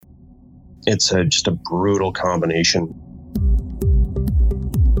It's just a brutal combination.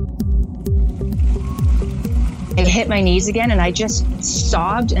 I hit my knees again, and I just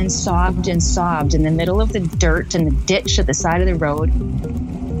sobbed and sobbed and sobbed in the middle of the dirt and the ditch at the side of the road.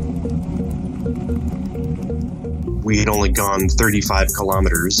 We had only gone 35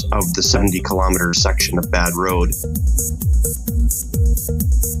 kilometers of the 70-kilometer section of bad road.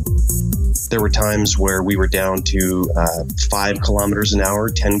 There were times where we were down to 5 kilometers an hour,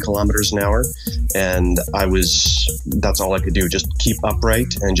 10 kilometers an hour, and that's all I could do, just keep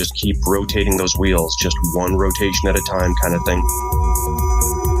upright and just keep rotating those wheels, just one rotation at a time kind of thing.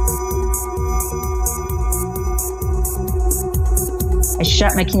 I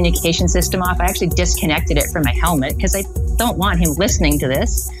shut my communication system off. I actually disconnected it from my helmet because I don't want him listening to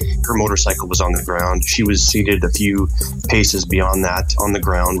this. Her motorcycle was on the ground. She was seated a few paces beyond that on the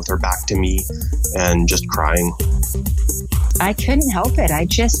ground with her back to me and just crying. I couldn't help it. I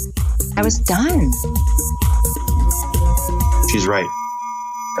was done. She's right.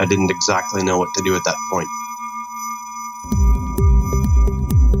 I didn't exactly know what to do at that point.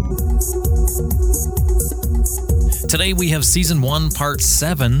 Today we have Season 1, Part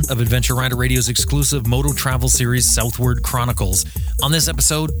 7 of Adventure Rider Radio's exclusive moto travel series, Southward Chronicles. On this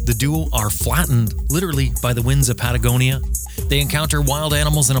episode, the duo are flattened, literally, by the winds of Patagonia. They encounter wild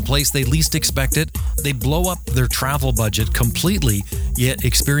animals in a place they least expect it. They blow up their travel budget completely, yet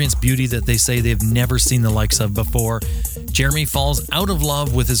experience beauty that they say they've never seen the likes of before. Jeremy falls out of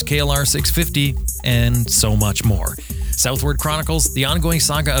love with his KLR650, and so much more. Southward Chronicles, the ongoing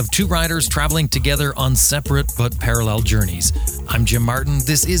saga of two riders traveling together on separate but parallel journeys. I'm Jim Martin.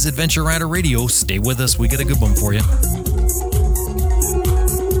 This is Adventure Rider Radio. Stay with us. We got a good one for you.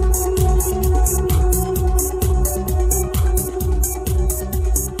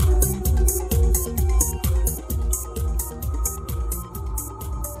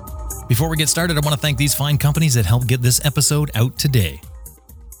 Before we get started, I want to thank these fine companies that helped get this episode out today.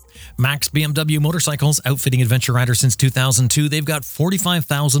 Max BMW Motorcycles, outfitting adventure riders since 2002. They've got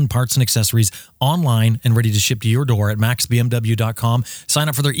 45,000 parts and accessories online and ready to ship to your door at maxbmw.com. Sign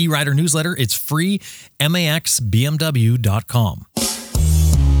up for their e-rider newsletter. It's free, maxbmw.com.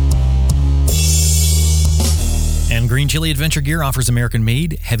 And Green Chili Adventure Gear offers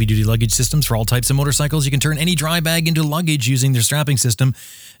American-made, heavy-duty luggage systems for all types of motorcycles. You can turn any dry bag into luggage using their strapping system.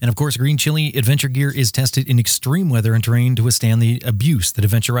 And of course, Green Chili Adventure Gear is tested in extreme weather and terrain to withstand the abuse that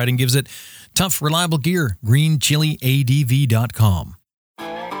adventure riding gives it. Tough, reliable gear. GreenChiliADV.com.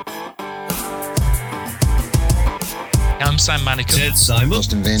 I'm Sam Manicum. Ed Simon.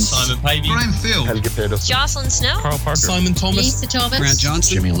 Austin Vince. Simon Pavey. Brian Field. Helge Pedersen. Jocelyn Snow. Carl Parker. Simon Thomas. Lisa Thomas. Grant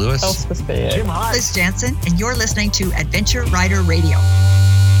Johnson. Jimmy Lewis. Jim Hart. Liz Jansen, and you're listening to Adventure Rider Radio.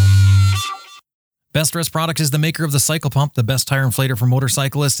 Best Rest Products is the maker of the Cycle Pump, the best tire inflator for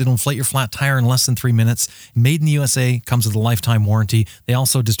motorcyclists. It'll inflate your flat tire in less than 3 minutes. Made in the USA, comes with a lifetime warranty. They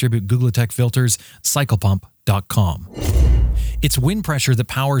also distribute Googletech filters, cyclepump.com. It's wind pressure that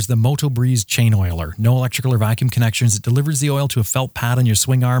powers the Moto Breeze chain oiler. No electrical or vacuum connections. It delivers the oil to a felt pad on your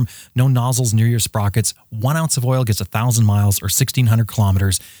swing arm. No nozzles near your sprockets. 1 ounce of oil gets 1,000 miles or 1,600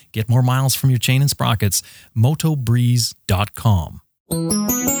 kilometers. Get more miles from your chain and sprockets. motobreeze.com.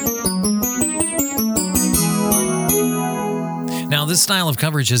 Now, this style of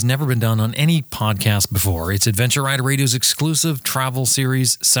coverage has never been done on any podcast before. It's Adventure Rider Radio's exclusive travel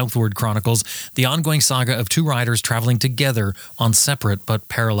series, Southward Chronicles, the ongoing saga of two riders traveling together on separate but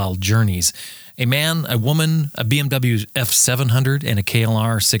parallel journeys. A man, a woman, a BMW F700 and a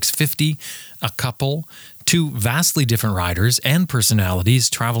KLR650, a couple, two vastly different riders and personalities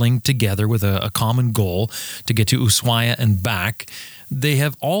traveling together with a common goal to get to Ushuaia and back. They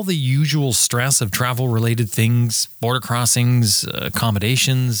have all the usual stress of travel-related things, border crossings,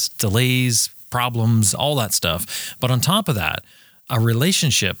 accommodations, delays, problems, all that stuff. But on top of that, a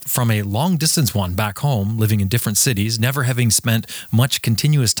relationship from a long-distance one back home, living in different cities, never having spent much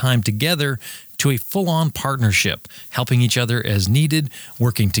continuous time together, to a full-on partnership, helping each other as needed,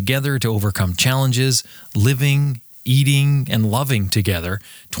 working together to overcome challenges, living, eating, and loving together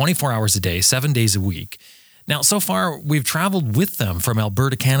 24 hours a day, 7 days a week. Now, so far, we've traveled with them from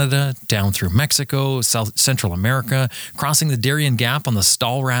Alberta, Canada, down through Mexico, Central America, crossing the Darien Gap on the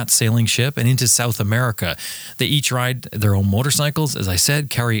Stahlrat sailing ship, and into South America. They each ride their own motorcycles, as I said,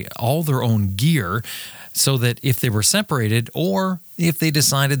 carry all their own gear, so that if they were separated or if they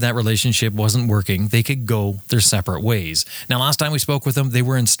decided that relationship wasn't working, they could go their separate ways. Now, last time we spoke with them, they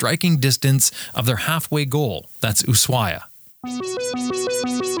were in striking distance of their halfway goal. That's Ushuaia.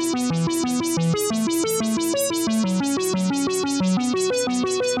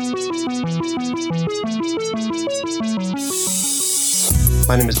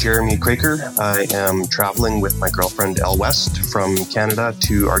 My name is Jeremy Quaker. I am traveling with my girlfriend, Elle West, from Canada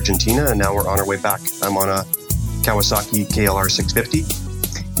to Argentina, and now we're on our way back. I'm on a Kawasaki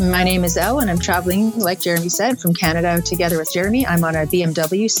KLR650. My name is Elle, and I'm traveling, like Jeremy said, from Canada together with Jeremy. I'm on a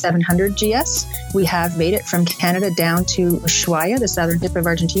BMW 700 GS. We have made it from Canada down to Ushuaia, the southern tip of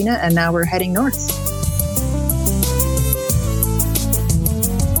Argentina, and now we're heading north.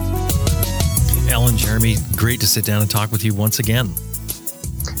 Elle and Jeremy, great to sit down and talk with you once again.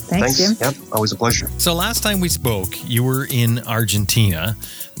 Thanks, Jim. Yep, always a pleasure. So last time we spoke, you were in Argentina.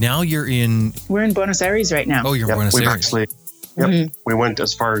 Now you're in... We're in Buenos Aires right now. Oh, you're in Buenos Aires. We went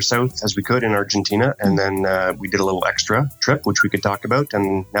as far south as we could in Argentina, and then we did a little extra trip, which we could talk about,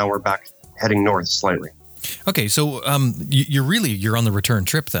 and now we're back heading north slightly. Okay, so you're on the return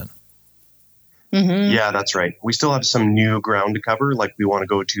trip then? Mm-hmm. Yeah, that's right. We still have some new ground to cover, like we want to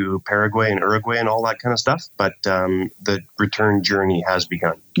go to Paraguay and Uruguay and all that kind of stuff, but the return journey has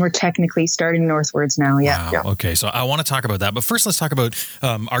begun. We're technically starting northwards now, yeah. Wow. Yeah. Okay, so I want to talk about that, but first let's talk about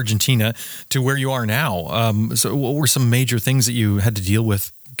Argentina to where you are now. So what were some major things that you had to deal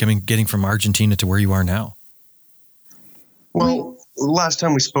with getting from Argentina to where you are now? Well, last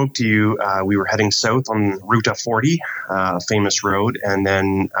time we spoke to you, we were heading south on Ruta 40, a famous road, and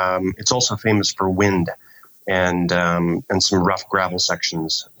then it's also famous for wind and some rough gravel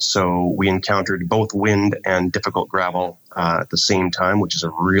sections. So we encountered both wind and difficult gravel at the same time, which is a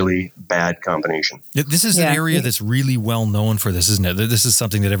really bad combination. This is an area that's really well known for this, isn't it? This is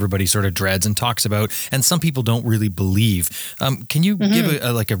something that everybody sort of dreads and talks about, and some people don't really believe. Can you give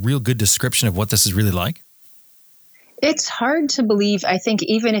a real good description of what this is really like? It's hard to believe, I think,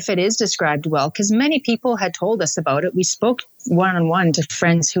 even if it is described well, because many people had told us about it. We spoke one-on-one to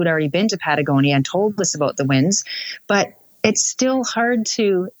friends who had already been to Patagonia and told us about the winds, but it's still hard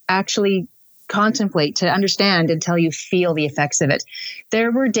to actually contemplate, to understand until you feel the effects of it.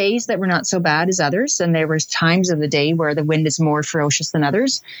 There were days that were not so bad as others, and there were times of the day where the wind is more ferocious than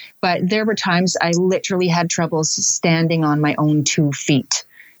others, but there were times I literally had troubles standing on my own 2 feet.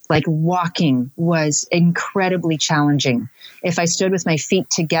 Like walking was incredibly challenging. If I stood with my feet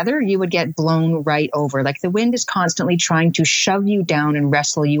together, you would get blown right over. Like the wind is constantly trying to shove you down and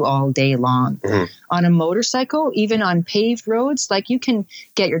wrestle you all day long. Mm-hmm. On a motorcycle, even on paved roads, like you can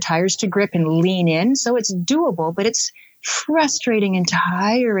get your tires to grip and lean in. So it's doable, but it's frustrating and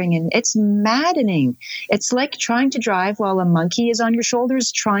tiring, and it's maddening. It's like trying to drive while a monkey is on your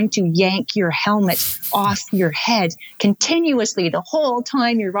shoulders, trying to yank your helmet off your head continuously the whole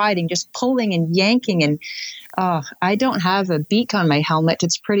time you're riding, just pulling and yanking. And I don't have a beak on my helmet.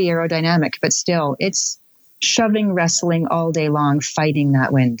 It's pretty aerodynamic, but still, it's shoving, wrestling all day long, fighting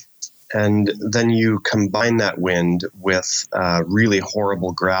that wind. And then you combine that wind with really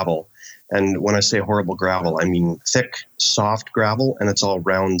horrible gravel. And when I say horrible gravel, I mean thick, soft gravel, and it's all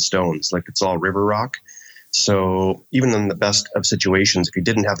round stones, like it's all river rock. So even in the best of situations, if you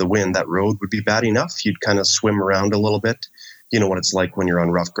didn't have the wind, that road would be bad enough. You'd kind of swim around a little bit. You know what it's like when you're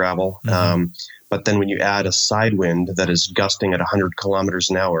on rough gravel. Mm-hmm. But then when you add a side wind that is gusting at 100 kilometers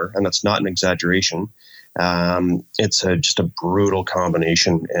an hour, and that's not an exaggeration, it's just a brutal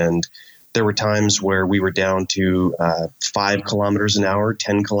combination. And there were times where we were down to 5 kilometers an hour,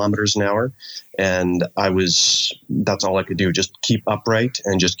 10 kilometers an hour. And that's all I could do. Just keep upright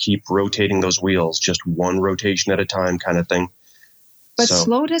and just keep rotating those wheels, just one rotation at a time kind of thing. But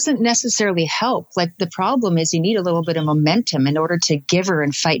slow doesn't necessarily help. Like the problem is you need a little bit of momentum in order to give her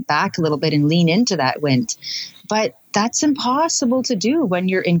and fight back a little bit and lean into that wind. But that's impossible to do when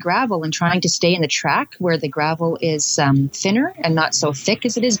you're in gravel and trying to stay in the track where the gravel is thinner and not so thick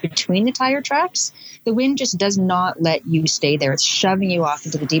as it is between the tire tracks. The wind just does not let you stay there. It's shoving you off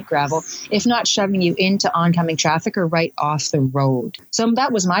into the deep gravel, if not shoving you into oncoming traffic or right off the road. So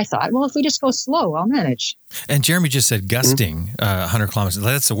that was my thought. Well, if we just go slow, I'll manage. And Jeremy just said gusting 100 kilometers.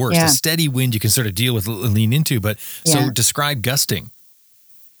 That's the worst. A steady wind you can sort of deal with and lean into. But so describe gusting.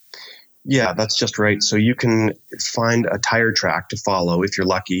 Yeah, that's just right. So you can find a tire track to follow if you're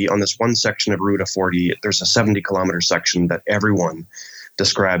lucky. On this one section of Ruta 40, there's a 70-kilometer section that everyone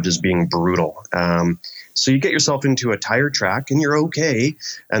described as being brutal. So you get yourself into a tire track and you're okay.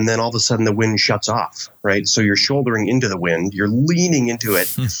 And then all of a sudden the wind shuts off, right? So you're shouldering into the wind, you're leaning into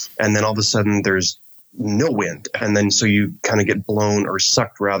it. And then all of a sudden there's no wind. And then so you kind of get blown or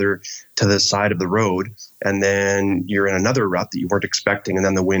sucked rather to the side of the road. And then you're in another rut that you weren't expecting. And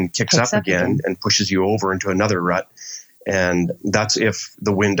then the wind kicks up again and pushes you over into another rut. And that's if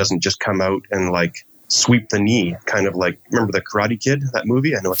the wind doesn't just come out and like sweep the knee, kind of like, remember the Karate Kid, that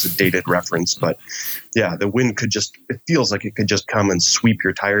movie? I know it's a dated reference, but yeah, the wind it feels like it could just come and sweep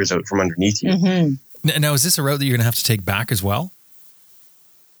your tires out from underneath you. Mm-hmm. Now, is this a route that you're going to have to take back as well?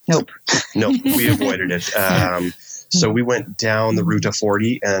 Nope. No, we avoided it. So we went down the Ruta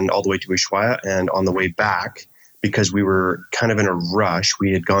 40 and all the way to Ushuaia. And on the way back, because we were kind of in a rush,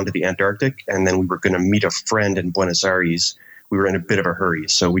 we had gone to the Antarctic and then we were going to meet a friend in Buenos Aires. We were in a bit of a hurry.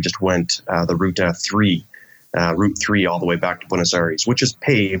 So we just went the Ruta 3, Route 3 all the way back to Buenos Aires, which is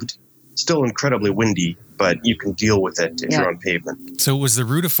paved, still incredibly windy, but you can deal with it if you're on pavement. So was the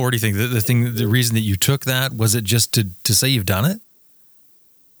Ruta 40 thing, the reason that you took that, was it just to say you've done it?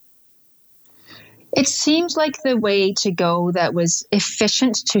 It seems like the way to go that was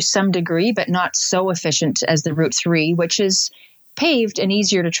efficient to some degree, but not so efficient as the Route 3, which is paved and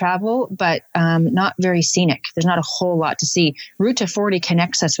easier to travel, but not very scenic. There's not a whole lot to see. Route 40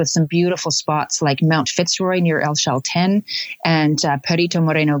 connects us with some beautiful spots like Mount Fitzroy near El Chaltén and Perito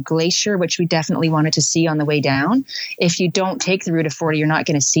Moreno Glacier, which we definitely wanted to see on the way down. If you don't take the Route 40, you're not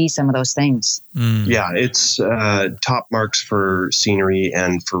going to see some of those things. Yeah, it's top marks for scenery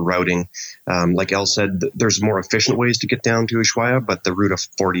and for routing. Like Elle said, there's more efficient ways to get down to Ushuaia, but the Route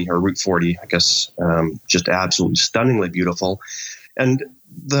 40, I guess, just absolutely stunningly beautiful. And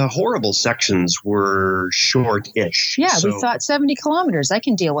the horrible sections were short-ish. Yeah, we thought 70 kilometers. I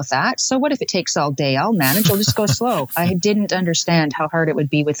can deal with that. So what if it takes all day? I'll manage. I'll just go slow. I didn't understand how hard it would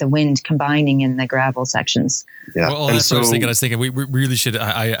be with the wind combining in the gravel sections. Yeah. Well, that's what I was thinking. We really should,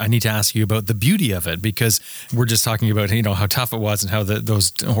 I need to ask you about the beauty of it, because we're just talking about, how tough it was and how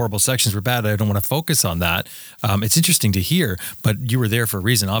those horrible sections were bad. I don't want to focus on that. It's interesting to hear, but you were there for a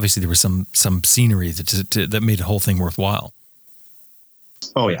reason. Obviously, there was some scenery that made the whole thing worthwhile.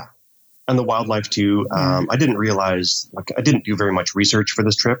 Oh, yeah. And the wildlife, too. I didn't realize, I didn't do very much research for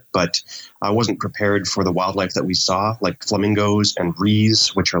this trip, but I wasn't prepared for the wildlife that we saw, like flamingos and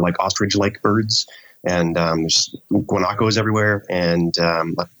rees, which are like ostrich-like birds. And there's guanacos everywhere and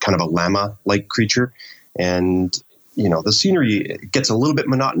kind of a llama-like creature. And, the scenery gets a little bit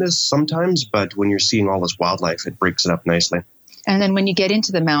monotonous sometimes, but when you're seeing all this wildlife, it breaks it up nicely. And then when you get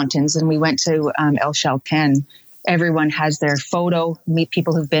into the mountains, and we went to El Chaltén, everyone has their photo. Meet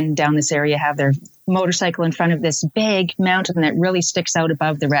people who've been down this area have their motorcycle in front of this big mountain that really sticks out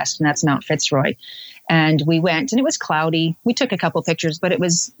above the rest, and that's Mount Fitzroy. And we went, and it was cloudy. We took a couple pictures, but it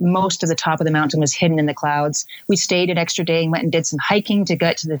was most of the top of the mountain was hidden in the clouds. We stayed an extra day and went and did some hiking to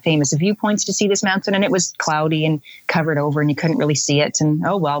get to the famous viewpoints to see this mountain, and it was cloudy and covered over, and you couldn't really see it. And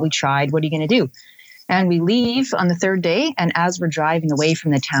oh well, we tried. What are you going to do? And we leave on the third day, and as we're driving away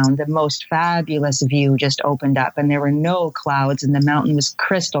from the town, the most fabulous view just opened up, and there were no clouds, and the mountain was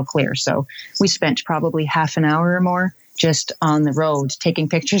crystal clear. So we spent probably half an hour or more just on the road taking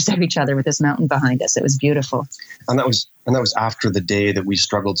pictures of each other with this mountain behind us. It was beautiful. And that was after the day that we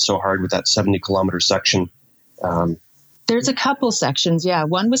struggled so hard with that 70-kilometer section. There's a couple sections, yeah.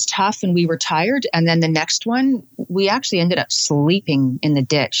 One was tough and we were tired. And then the next one, we actually ended up sleeping in the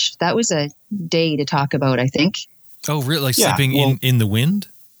ditch. That was a day to talk about, I think. Oh, really? Like sleeping in the wind?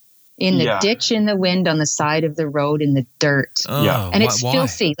 In the ditch, in the wind, on the side of the road, in the dirt. Oh, yeah. And it's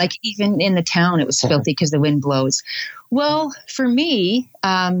filthy. Like even in the town, it was filthy because the wind blows. Well, for me,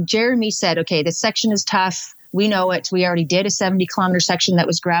 Jeremy said, okay, this section is tough. We know it. We already did a 70-kilometer section that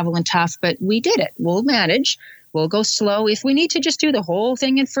was gravel and tough, but we did it. We'll manage. We'll go slow. If we need to just do the whole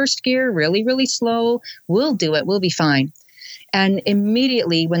thing in first gear, really, really slow, we'll do it. We'll be fine. And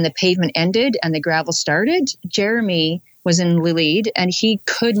immediately when the pavement ended and the gravel started, Jeremy was in the lead and he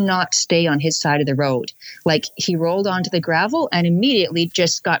could not stay on his side of the road. Like he rolled onto the gravel and immediately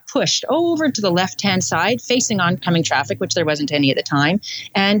just got pushed over to the left-hand side, facing oncoming traffic, which there wasn't any at the time,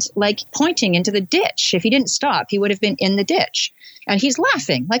 and like pointing into the ditch. If he didn't stop, he would have been in the ditch. And he's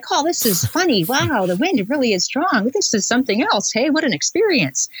laughing like, oh, this is funny. Wow, the wind really is strong. This is something else. Hey, what an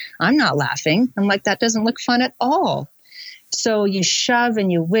experience. I'm not laughing. I'm like, that doesn't look fun at all. So you shove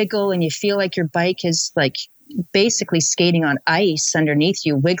and you wiggle and you feel like your bike is like basically skating on ice underneath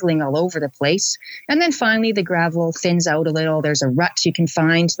you, wiggling all over the place. And then finally the gravel thins out a little. There's a rut you can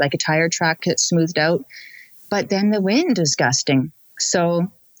find, like a tire track that's smoothed out. But then the wind is gusting.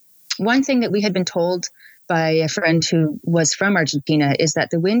 So one thing that we had been told by a friend who was from Argentina is that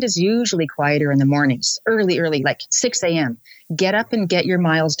the wind is usually quieter in the mornings, early, like 6 a.m. Get up and get your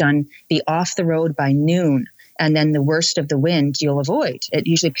miles done, be off the road by noon, and then the worst of the wind you'll avoid. It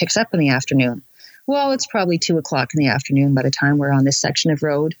usually picks up in the afternoon. Well, it's probably 2 o'clock in the afternoon by the time we're on this section of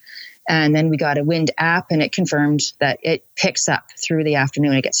road. And then we got a wind app and it confirmed that it picks up through the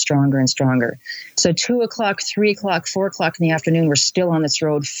afternoon. It gets stronger and stronger. So 2 o'clock, 3 o'clock, 4 o'clock in the afternoon, we're still on this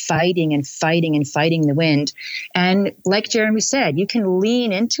road fighting the wind. And like Jeremy said, you can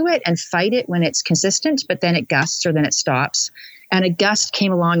lean into it and fight it when it's consistent, but then it gusts or then it stops. and a gust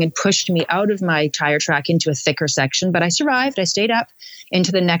came along and pushed me out of my tire track into a thicker section. But I survived. I stayed up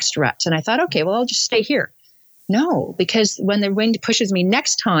into the next rut. And I thought, okay, well, I'll just stay here. No, because when the wind pushes me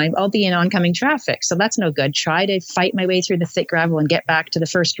next time, I'll be in oncoming traffic. So that's no good. Try to fight my way through the thick gravel and get back to the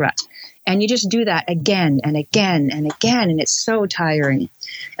first rut. And you just do that again and again and again. And it's so tiring.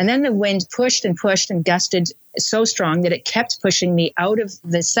 And then the wind pushed and gusted so strong that it kept pushing me out of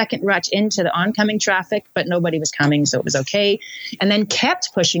the second rut into the oncoming traffic, but nobody was coming, so it was okay. And then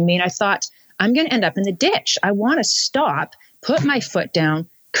kept pushing me. And I thought, I'm going to end up in the ditch. I want to stop, put my foot down,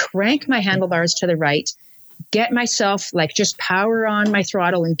 crank my handlebars to the right, get myself, like, just power on my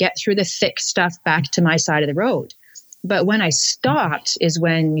throttle and get through the thick stuff back to my side of the road. But when I stopped is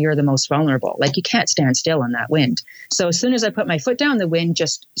when you're the most vulnerable. Like, you can't stand still in that wind. So as soon as I put my foot down, the wind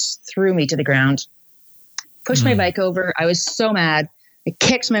just threw me to the ground, pushed my bike over. I was so mad. I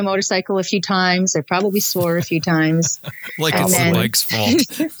kicked my motorcycle a few times. I probably swore a few times. Like it's the bike's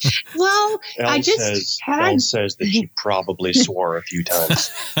fault. Well, Elle says that she probably swore a few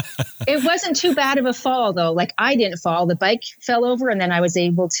times. It wasn't too bad of a fall, though. Like, I didn't fall. The bike fell over, and then I was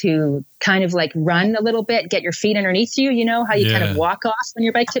able to kind of like run a little bit, get your feet underneath you. You know how you kind of walk off when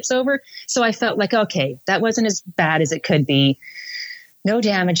your bike tips over? So I felt like, okay, that wasn't as bad as it could be. No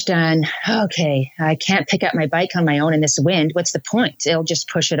damage done. Okay, I can't pick up my bike on my own in this wind. What's the point? It'll just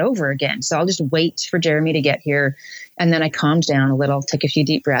push it over again. So I'll just wait for Jeremy to get here. And then I calmed down a little, took a few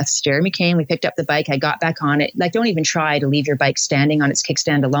deep breaths. Jeremy came, we picked up the bike. I got back on it. Like, don't even try to leave your bike standing on its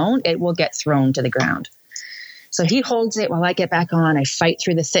kickstand alone. It will get thrown to the ground. So he holds it while I get back on. I fight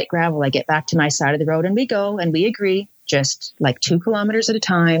through the thick gravel. I get back to my side of the road, and we go, and we agree, just like 2 kilometers at a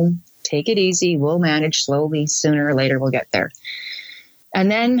time. Take it easy. We'll manage slowly. Sooner or later, we'll get there. And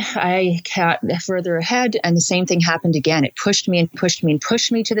then I got further ahead, and the same thing happened again. It pushed me and pushed me and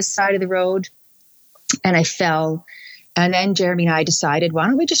pushed me to the side of the road, and I fell. And then Jeremy and I decided, why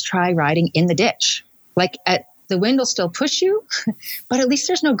don't we just try riding in the ditch? Like, the wind will still push you, but at least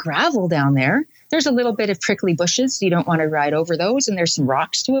there's no gravel down there. There's a little bit of prickly bushes. You don't want to ride over those, and there's some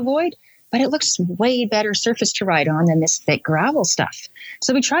rocks to avoid, but it looks way better surface to ride on than this thick gravel stuff.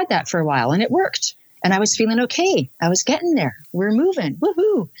 So we tried that for a while, and it worked. And I was feeling okay. I was getting there. We're moving.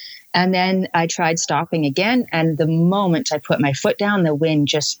 Woohoo. And then I tried stopping again. And the moment I put my foot down, the wind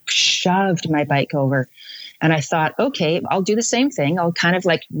just shoved my bike over. And I thought, okay, I'll do the same thing. I'll kind of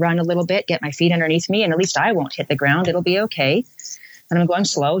like run a little bit, get my feet underneath me, and at least I won't hit the ground. It'll be okay. And I'm going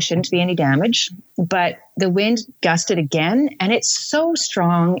slow. Shouldn't be any damage. But the wind gusted again, and it's so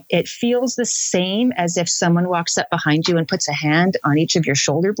strong. It feels the same as if someone walks up behind you and puts a hand on each of your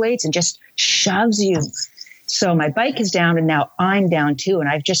shoulder blades and just shoves you. So my bike is down, and now I'm down too. And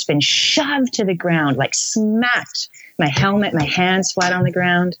I've just been shoved to the ground, like smacked. My helmet, my hands flat on the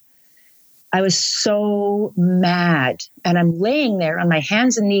ground. I was so mad. And I'm laying there on my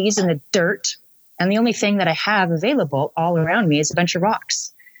hands and knees in the dirt. And the only thing that I have available all around me is a bunch of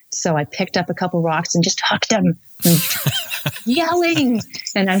rocks. So I picked up a couple rocks and just hucked them, yelling.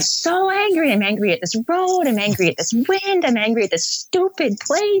 And I'm so angry. I'm angry at this road. I'm angry at this wind. I'm angry at this stupid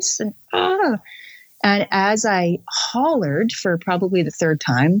place. And as I hollered for probably the third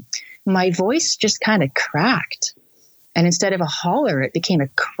time, my voice just kind of cracked. And instead of a holler, it became a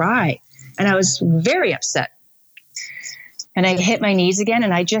cry. And I was very upset. And I hit my knees again,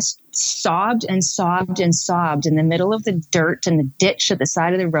 and I just sobbed and sobbed and sobbed in the middle of the dirt and the ditch at the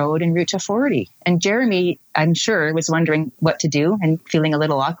side of the road en route to 40. And Jeremy, I'm sure, was wondering what to do and feeling a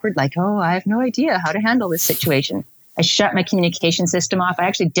little awkward, like, oh, I have no idea how to handle this situation. I shut my communication system off. I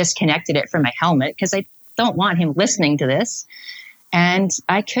actually disconnected it from my helmet because I don't want him listening to this. And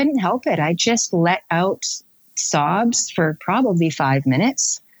I couldn't help it. I just let out sobs for probably 5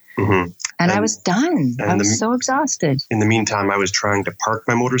 minutes. Mm-hmm. And I was done. I was so exhausted. In the meantime, I was trying to park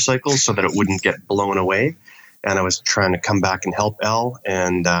my motorcycle so that it wouldn't get blown away. And I was trying to come back and help Elle.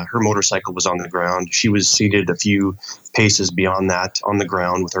 And her motorcycle was on the ground. She was seated a few paces beyond that on the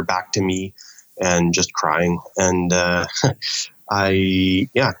ground with her back to me and just crying. And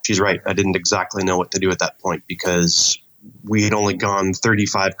she's right. I didn't exactly know what to do at that point because we had only gone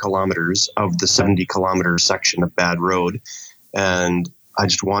 35 kilometers of the 70 kilometer section of bad road. And I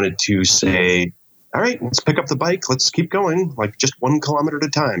just wanted to say, all right, let's pick up the bike. Let's keep going, like just 1 kilometer at a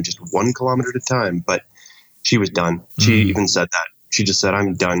time, just 1 kilometer at a time. But she was done. She even said that. She just said,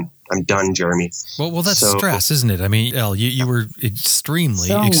 I'm done. I'm done, Jeremy. Well, that's stress, isn't it? I mean, Elle, you were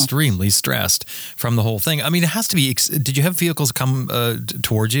extremely stressed from the whole thing. I mean, it has to be, did you have vehicles come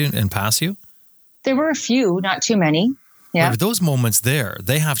towards you and pass you? There were a few, not too many. But those moments there,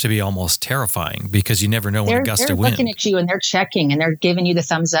 they have to be almost terrifying because you never know when a gust of wind. They're looking at you and they're checking and they're giving you the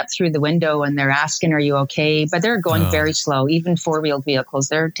thumbs up through the window and they're asking, are you okay? But they're going very slow. Even four-wheeled vehicles,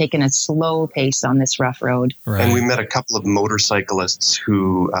 they're taking a slow pace on this rough road. Right. And we met a couple of motorcyclists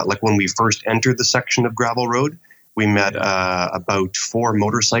who, like when we first entered the section of gravel road, we met about 4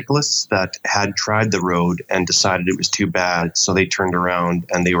 motorcyclists that had tried the road and decided it was too bad. So they turned around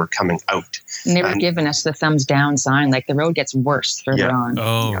and they were coming out. And they were giving us the thumbs down sign, like the road gets worse further on.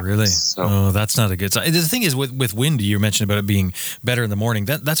 Oh, really? So, that's not a good sign. The thing is with wind, you mentioned about it being better in the morning.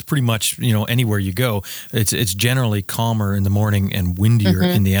 That's pretty much, anywhere you go, it's generally calmer in the morning and windier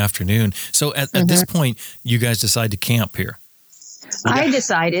in the afternoon. So at this point, you guys decide to camp here. I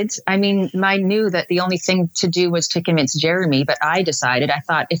decided, I knew that the only thing to do was to convince Jeremy, but I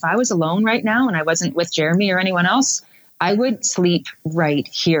thought if I was alone right now and I wasn't with Jeremy or anyone else, I would sleep right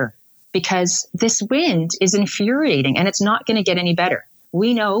here because this wind is infuriating and it's not going to get any better.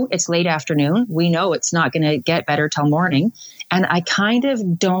 We know it's late afternoon. We know it's not going to get better till morning. And I kind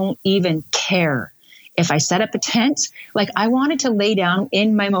of don't even care if I set up a tent. Like I wanted to lay down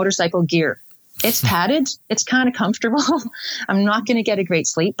in my motorcycle gear. It's padded. It's kind of comfortable. I'm not going to get a great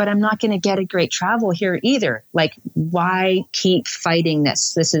sleep, but I'm not going to get a great travel here either. Like, why keep fighting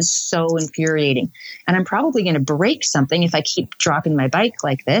this? This is so infuriating. And I'm probably going to break something if I keep dropping my bike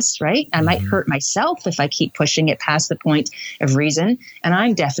like this, right? I might hurt myself if I keep pushing it past the point of reason. And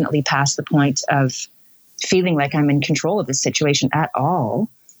I'm definitely past the point of feeling like I'm in control of this situation at all.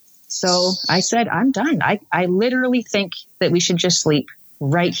 So I said, I'm done. I literally think that we should just sleep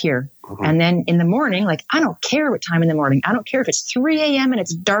right here. And then in the morning, like, I don't care what time in the morning. I don't care if it's 3 a.m. and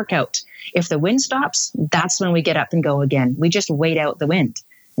it's dark out. If the wind stops, that's when we get up and go again. We just wait out the wind.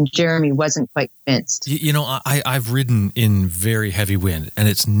 And Jeremy wasn't quite convinced. I've ridden in very heavy wind, and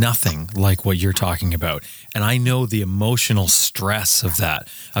it's nothing like what you're talking about. And I know the emotional stress of that,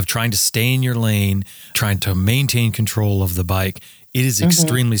 of trying to stay in your lane, trying to maintain control of the bike. It is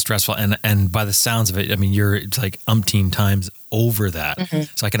extremely stressful. And by the sounds of it, it's like umpteen times over that.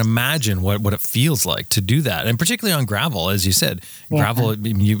 So I can imagine what it feels like to do that. And particularly on gravel, as you said, gravel,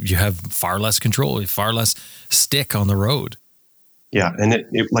 you have far less control, far less stick on the road. Yeah. And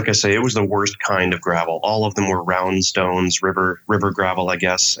it like I say, it was the worst kind of gravel. All of them were round stones, river gravel, I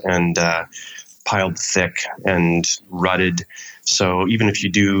guess, and piled thick and rutted. So even if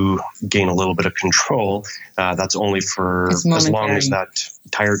you do gain a little bit of control, that's only for as long as that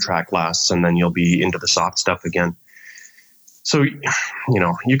tire track lasts, and then you'll be into the soft stuff again. So,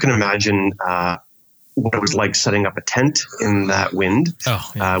 you can imagine what it was like setting up a tent in that wind.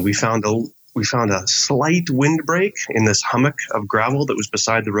 Oh, yeah. We found a slight windbreak in this hummock of gravel that was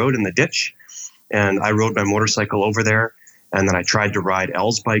beside the road in the ditch, and I rode my motorcycle over there. And then I tried to ride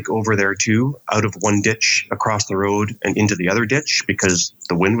Elle's bike over there too, out of one ditch across the road and into the other ditch because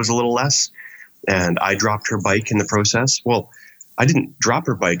the wind was a little less. And I dropped her bike in the process. Well, I didn't drop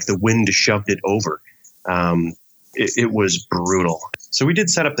her bike. The wind shoved it over. It was brutal. So we did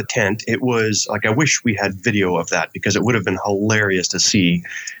set up the tent. It was like, I wish we had video of that because it would have been hilarious to see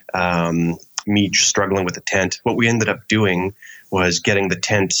me struggling with the tent. What we ended up doing was getting the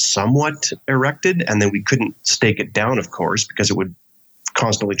tent somewhat erected, and then we couldn't stake it down, of course, because it would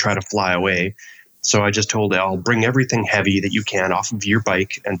constantly try to fly away. So I just told Elle, bring everything heavy that you can off of your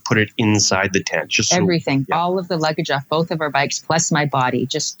bike and put it inside the tent. Just everything, all of the luggage off both of our bikes, plus my body.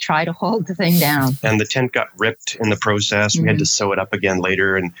 Just try to hold the thing down. And the tent got ripped in the process. We had to sew it up again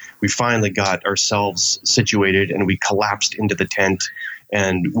later, and we finally got ourselves situated, and we collapsed into the tent.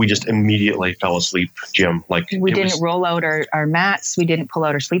 And we just immediately fell asleep, Jim. We didn't roll out our mats. We didn't pull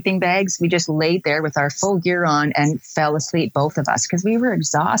out our sleeping bags. We just laid there with our full gear on and fell asleep, both of us, because we were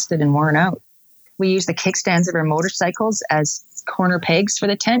exhausted and worn out. We used the kickstands of our motorcycles as corner pegs for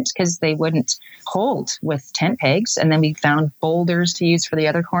the tent because they wouldn't hold with tent pegs. And then we found boulders to use for the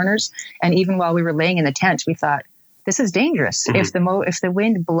other corners. And even while we were laying in the tent, we thought, this is dangerous. If the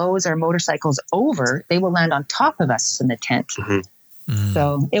wind blows our motorcycles over, they will land on top of us in the tent.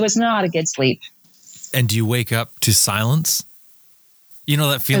 So it was not a good sleep. And do you wake up to silence? You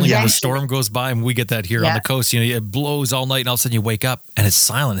know that feeling when the storm goes by, and we get that here on the coast. It blows all night, and all of a sudden you wake up and it's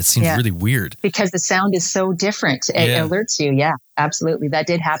silent. It seems really weird. Because the sound is so different. It alerts you. Yeah, absolutely. That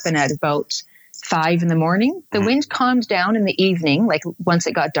did happen at about 5 a.m. The wind calmed down in the evening. Like once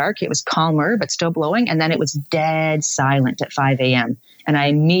it got dark, it was calmer, but still blowing. And then it was dead silent at 5 a.m. And I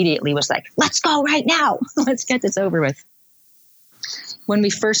immediately was like, let's go right now. Let's get this over with. When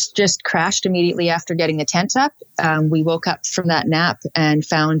we first just crashed immediately after getting the tent up, we woke up from that nap and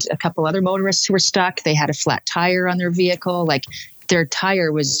found a couple other motorists who were stuck. They had a flat tire on their vehicle. Like their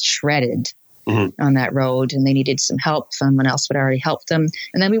tire was shredded. on that road, and they needed some help. Someone else would already help them.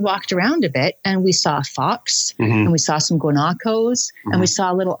 And then we walked around a bit, and we saw a fox, and we saw some guanacos, and we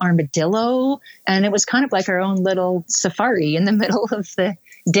saw a little armadillo, and it was kind of like our own little safari in the middle of the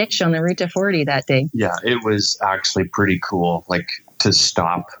ditch on the Route 40 that day. Yeah, it was actually pretty cool, like to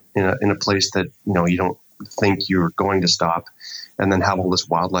stop in a place that, you don't think you're going to stop, and then have all this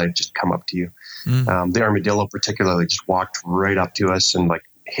wildlife just come up to you. The armadillo particularly just walked right up to us and like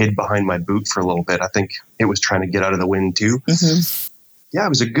hid behind my boot for a little bit. I think it was trying to get out of the wind too. Yeah, it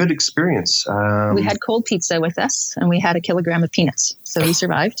was a good experience. We had cold pizza with us, and we had a kilogram of peanuts, so we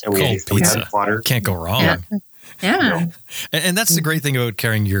survived. And we had water. Can't go wrong. Yeah. And that's the great thing about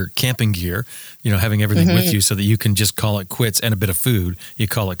carrying your camping gear, having everything with you so that you can just call it quits, and a bit of food. You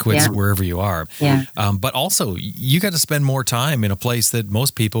call it quits wherever you are. Yeah. But also, you got to spend more time in a place that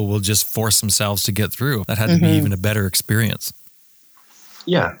most people will just force themselves to get through. That had to be even a better experience.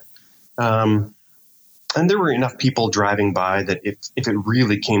 Yeah. And there were enough people driving by that if it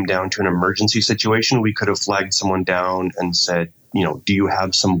really came down to an emergency situation, we could have flagged someone down and said, do you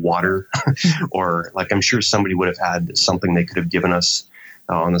have some water? Or like, I'm sure somebody would have had something they could have given us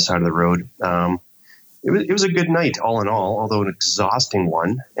on the side of the road. It was a good night all in all, although an exhausting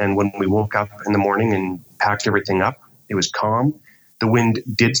one. And when we woke up in the morning and packed everything up, it was calm. The wind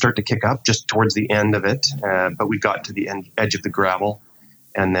did start to kick up just towards the end of it, but we got to the edge of the gravel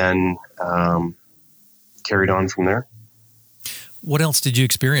and then carried on from there. What else did you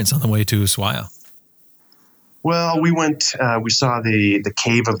experience on the way to Ushuaia? Well, we saw the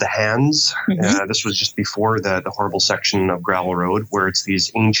Cave of the Hands. This was just before the horrible section of gravel road where it's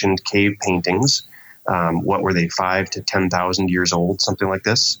these ancient cave paintings. What were they, 5,000 to 10,000 years old, something like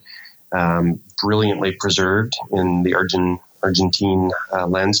this. Brilliantly preserved in the Argentine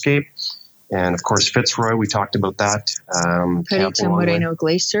landscape. And of course, Fitzroy, we talked about that. Perito Moreno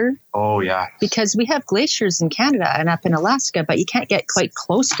Glacier. Oh, yeah. Because we have glaciers in Canada and up in Alaska, but you can't get quite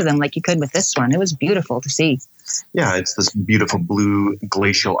close to them like you could with this one. It was beautiful to see. Yeah, it's this beautiful blue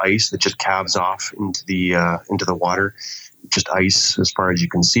glacial ice that just calves off into the water. Just ice as far as you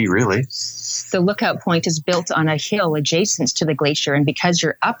can see, really. The lookout point is built on a hill adjacent to the glacier. And because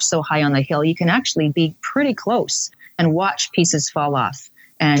you're up so high on the hill, you can actually be pretty close and watch pieces fall off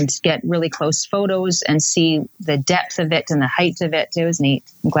and get really close photos and see the depth of it and the height of it. It was neat.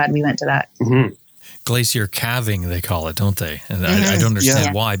 I'm glad we went to that. Glacier calving, they call it, don't they? And I don't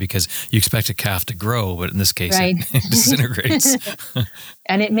understand why, because you expect a calf to grow, but in this case, it disintegrates.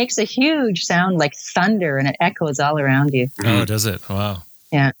 And it makes a huge sound like thunder, and it echoes all around you. Oh, does it? Wow.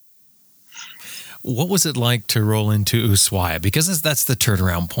 Yeah. What was it like to roll into Ushuaia? Because that's the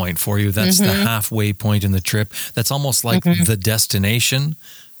turnaround point for you. That's the halfway point in the trip. That's almost like the destination.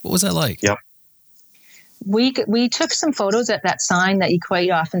 What was that like? Yep. We took some photos at that sign that you quite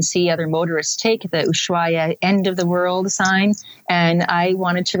often see other motorists take, the Ushuaia end of the world sign. And I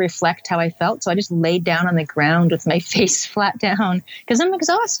wanted to reflect how I felt. So I just laid down on the ground with my face flat down because I'm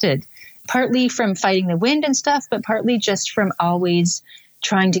exhausted, partly from fighting the wind and stuff, but partly just from always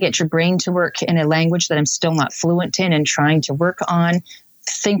trying to get your brain to work in a language that I'm still not fluent in and trying to work on,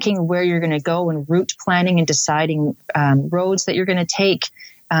 thinking where you're going to go and route planning and deciding roads that you're going to take,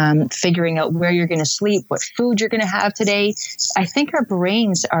 figuring out where you're going to sleep, what food you're going to have today. I think our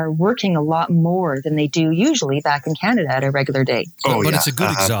brains are working a lot more than they do usually back in Canada at a regular day. But it's a good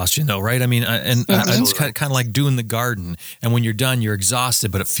exhaustion though, right? I mean, it's kind of like doing the garden. And when you're done, you're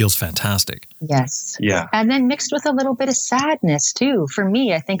exhausted, but it feels fantastic. Yes. Yeah. And then mixed with a little bit of sadness too. For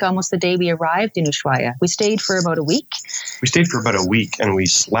me, I think almost the day we arrived in Ushuaia, we stayed for about a week. And we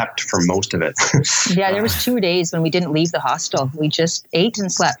slept for most of it. Yeah, there was 2 days when we didn't leave the hostel. We just ate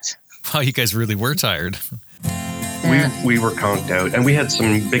and slept. Wow, you guys really were tired. We were conked out, and we had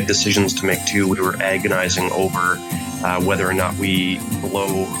some big decisions to make too. We were agonizing over whether or not we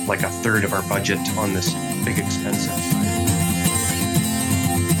blow like a third of our budget on this big expensive.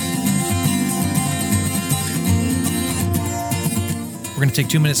 We're going to take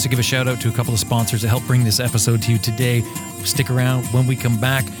 2 minutes to give a shout out to a couple of sponsors that help bring this episode to you today. Stick around. When we come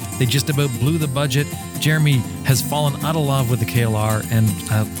back, they just about blew the budget. Jeremy has fallen out of love with the KLR and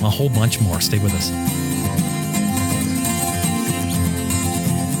a whole bunch more. Stay with us.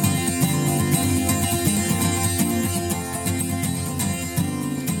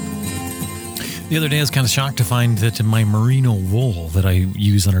 The other day I was kind of shocked to find that my merino wool that I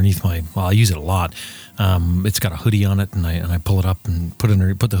use underneath I use it a lot. It's got a hoodie on it, and I pull it up and put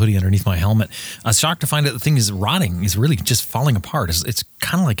the hoodie underneath my helmet. I was shocked to find that the thing is rotting. It's really just falling apart. It's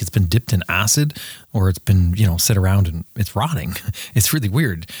kind of like it's been dipped in acid, or it's been set around and it's rotting. It's really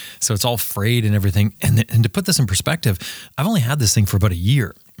weird. So it's all frayed and everything. And to put this in perspective, I've only had this thing for about a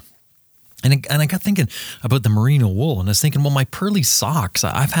year. And I got thinking about the merino wool, and I was thinking, well, my Pearly socks,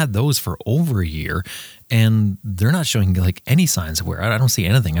 I've had those for over a year, and they're not showing like any signs of wear. I don't see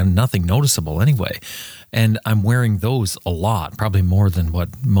anything. Nothing noticeable anyway. And I'm wearing those a lot, probably more than what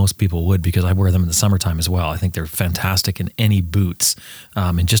most people would, because I wear them in the summertime as well. I think they're fantastic in any boots,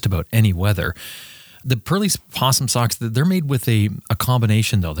 in just about any weather. The Pearly's possum socks, they're made with a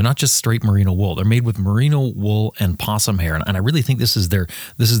combination, though. They're not just straight merino wool. They're made with merino wool and possum hair. And I really think this is their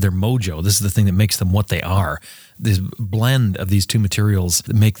mojo. This is the thing that makes them what they are. This blend of these two materials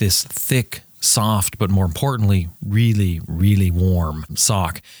make this thick, soft, but more importantly, really, really warm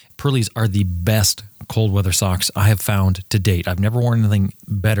sock. Pearly's are the best cold weather socks I have found to date. I've never worn anything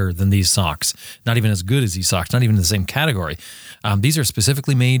better than these socks. Not even as good as these socks, not even in the same category. These are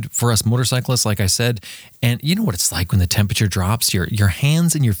specifically made for us motorcyclists, like I said. And you know what it's like when the temperature drops? Your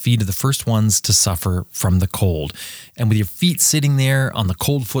hands and your feet are the first ones to suffer from the cold. And with your feet sitting there on the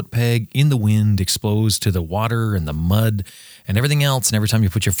cold foot peg, in the wind, exposed to the water and the mud and everything else, and every time you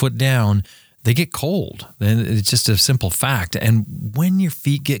put your foot down, they get cold. It's just a simple fact. And when your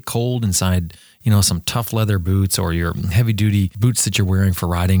feet get cold inside, some tough leather boots or your heavy duty boots that you're wearing for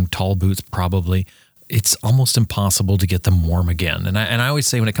riding, tall boots probably, it's almost impossible to get them warm again. And I always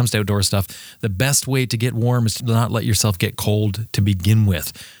say when it comes to outdoor stuff, the best way to get warm is to not let yourself get cold to begin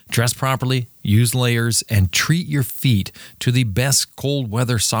with. Dress properly, use layers, and treat your feet to the best cold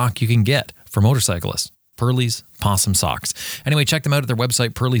weather sock you can get for motorcyclists. Pearly's Possum Socks. Anyway, check them out at their website,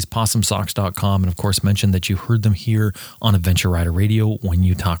 pearlyspossumsocks.com. And of course, mention that you heard them here on Adventure Rider Radio when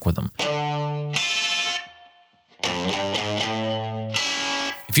you talk with them.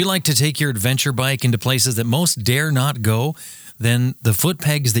 If you like to take your adventure bike into places that most dare not go, then the foot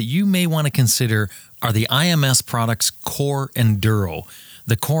pegs that you may want to consider are the IMS products Core Enduro.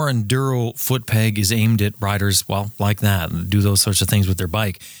 The Core Enduro foot peg is aimed at riders, like that, do those sorts of things with their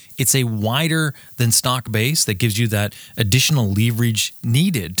bike. It's a wider than stock base that gives you that additional leverage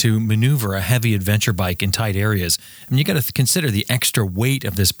needed to maneuver a heavy adventure bike in tight areas. I mean, you got to consider the extra weight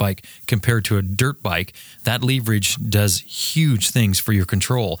of this bike compared to a dirt bike. That leverage does huge things for your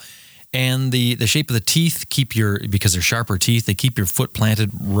control. And the shape of the teeth because they're sharper teeth, they keep your foot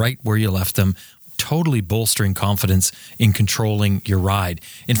planted right where you left them, totally bolstering confidence in controlling your ride.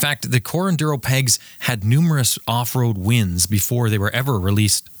 In fact, the Core Enduro pegs had numerous off-road wins before they were ever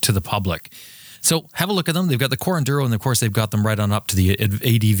released to the public. So have a look at them. They've got the Core Enduro, and of course they've got them right on up to the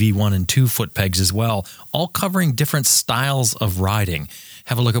ADV 1 and 2 foot pegs as well, all covering different styles of riding.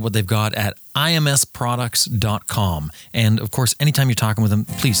 Have a look at what they've got at imsproducts.com. And of course, anytime you're talking with them,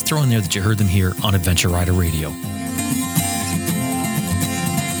 please throw in there that you heard them here on Adventure Rider Radio.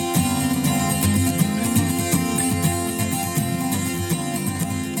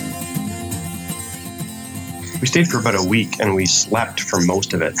 We stayed for about a week and we slept for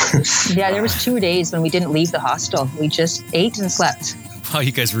most of it. Yeah, there was 2 days when we didn't leave the hostel. We just ate and slept. Wow,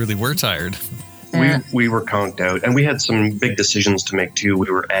 you guys really were tired. We were conked out, and we had some big decisions to make too.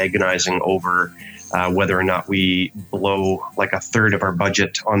 We were agonizing over whether or not we blow like a third of our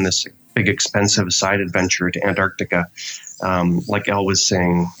budget on this big expensive side adventure to Antarctica. Like Elle was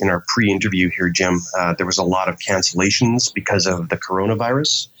saying in our pre-interview here, Jim, there was a lot of cancellations because of the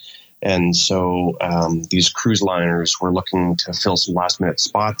coronavirus. And so these cruise liners were looking to fill some last-minute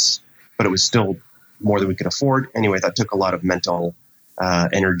spots, but it was still more than we could afford. Anyway, that took a lot of mental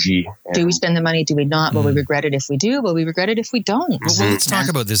energy. Do we spend the money? Do we not? Will we regret it if we do? Will we regret it if we don't? Well, let's talk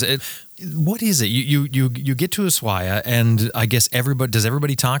about this. What is it? You get to Ushuaia, and I guess does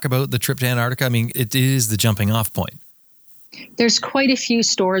everybody talk about the trip to Antarctica? I mean, it is the jumping off point. There's quite a few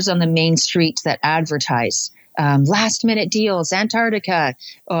stores on the main street that advertise last minute deals, Antarctica.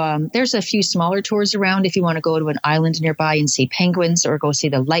 There's a few smaller tours around if you want to go to an island nearby and see penguins or go see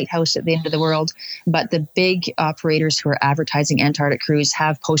the lighthouse at the end of the world. But the big operators who are advertising Antarctic cruise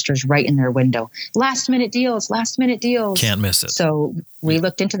have posters right in their window. Last minute deals, last minute deals. Can't miss it. So we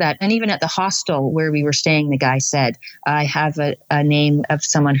looked into that. And even at the hostel where we were staying, the guy said, I have a name of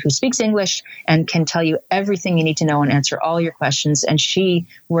someone who speaks English and can tell you everything you need to know and answer all your questions. And she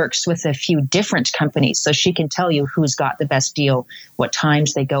works with a few different companies. So she can tell you who's got the best deal, what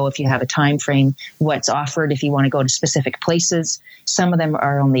times they go, if you have a time frame, what's offered if you want to go to specific places. Some of them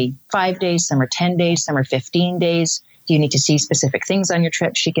are only 5 days, some are 10 days, some are 15 days. Do you need to see specific things on your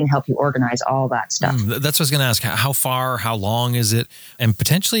trip? She can help you organize all that stuff. That's what I was going to ask. How far, how long is it? And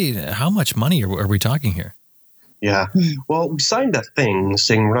potentially, how much money are we talking here? Yeah. Well, we signed a thing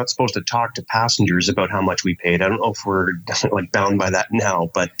saying we're not supposed to talk to passengers about how much we paid. I don't know if we're like bound by that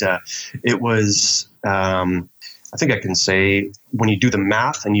now, but it was, I think I can say when you do the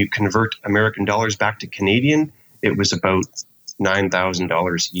math and you convert American dollars back to Canadian, it was about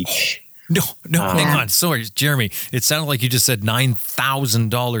 $9,000 each. No, hang on. Sorry, Jeremy. It sounded like you just said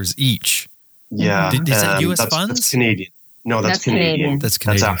 $9,000 each. Yeah. Is that U.S. funds? That's Canadian. No, that's Canadian. That's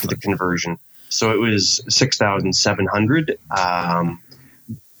Canadian. That's after the conversion. So it was 6,700.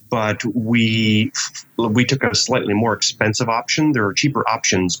 But we took a slightly more expensive option. There are cheaper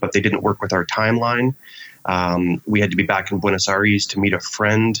options, but they didn't work with our timeline. We had to be back in Buenos Aires to meet a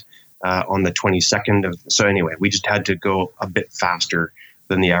friend on the 22nd. So anyway, we just had to go a bit faster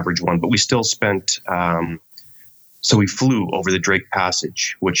than the average one. But we still spent... So we flew over the Drake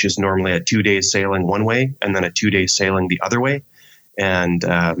Passage, which is normally a 2-day sailing one way and then a 2-day sailing the other way, and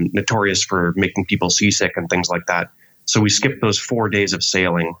notorious for making people seasick and things like that. So we skipped those 4 days of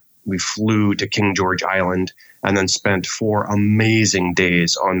sailing. We flew to King George Island and then spent 4 amazing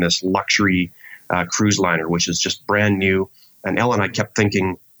days on this luxury cruise liner, which is just brand new. And Elle and I kept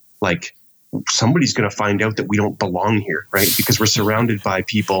thinking, like, somebody's going to find out that we don't belong here, right? Because we're surrounded by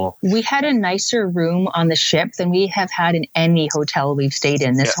people. We had a nicer room on the ship than we have had in any hotel we've stayed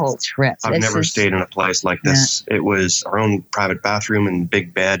in this whole trip. I've never stayed in a place like this. Yeah. It was our own private bathroom and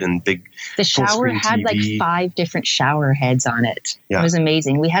big bed and big. The shower had TV. like 5 different shower heads on it. Yeah. It was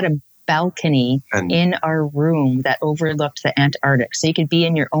amazing. We had a balcony in our room that overlooked the Antarctic. So you could be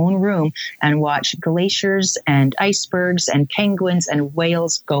in your own room and watch glaciers and icebergs and penguins and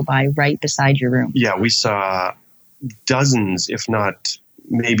whales go by right beside your room. Yeah, we saw dozens, if not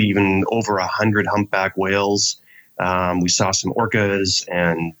maybe even over 100 humpback whales. We saw some orcas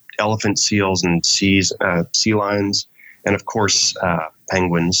and elephant seals and sea lions. And of course,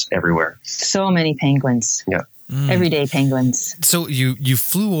 penguins everywhere. So many penguins. Yeah. Everyday penguins. So you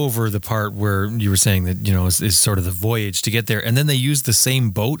flew over the part where you were saying that, is sort of the voyage to get there, and then they used the same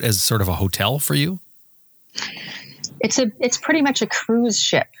boat as sort of a hotel for you? It's pretty much a cruise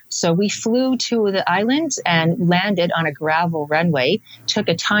ship. So we flew to the island and landed on a gravel runway, took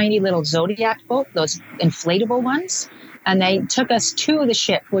a tiny little Zodiac boat, those inflatable ones, and they took us to the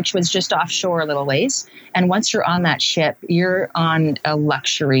ship, which was just offshore a little ways. And once you're on that ship, you're on a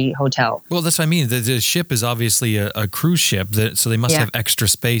luxury hotel. Well, that's what I mean. The ship is obviously a cruise ship, so they must have extra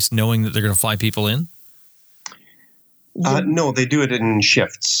space knowing that they're going to fly people in? No, they do it in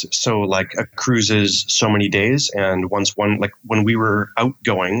shifts. So like a cruise is so many days. And when we were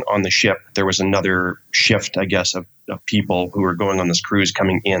outgoing on the ship, there was another shift, I guess, of people who were going on this cruise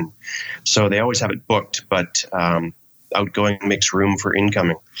coming in. So they always have it booked, but outgoing makes room for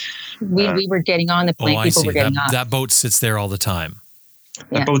incoming. We were getting on the plane. People were getting off. That boat sits there all the time.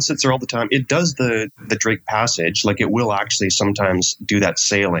 That boat sits there all the time. It does the Drake Passage. Like, it will actually sometimes do that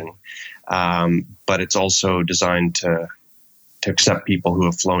sailing. But it's also designed to accept people who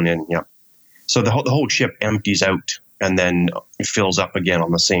have flown in. Yeah. So the whole ship empties out and then it fills up again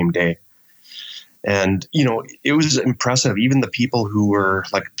on the same day. And, it was impressive. Even the people who were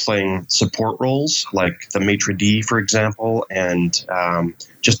like playing support roles, like the maitre d', for example, and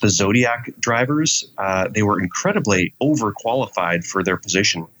just the Zodiac drivers, they were incredibly overqualified for their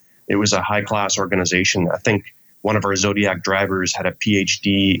position. It was a high-class organization. I think one of our Zodiac drivers had a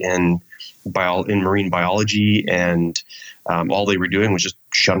PhD in marine biology, and all they were doing was just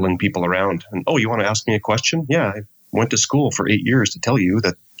shuttling people around. And, you want to ask me a question? Yeah, I went to school for 8 years to tell you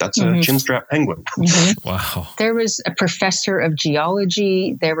that that's a chinstrap penguin. Mm-hmm. Wow. There was a professor of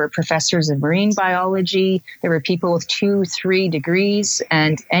geology. There were professors of marine biology. There were people with 2-3 degrees.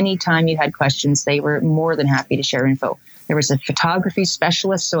 And anytime you had questions, they were more than happy to share info. There was a photography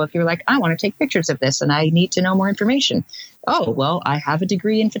specialist. So if you're like, I want to take pictures of this and I need to know more information. Oh, well, I have a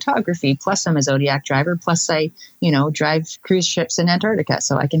degree in photography, plus I'm a Zodiac driver, plus I, drive cruise ships in Antarctica.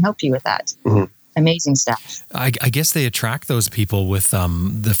 So I can help you with that. Mm-hmm. Amazing stuff. I guess they attract those people with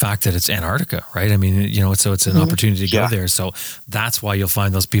the fact that it's Antarctica, right? I mean, so it's an opportunity to go there. So that's why you'll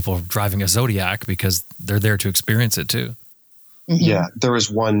find those people driving a Zodiac, because they're there to experience it too. Mm-hmm. Yeah, there was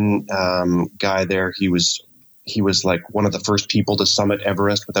one guy there. He was like one of the first people to summit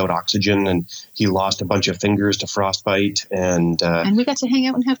Everest without oxygen, and he lost a bunch of fingers to frostbite. And we got to hang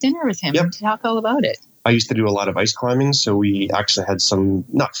out and have dinner with him and talk all about it. I used to do a lot of ice climbing, so we actually had some,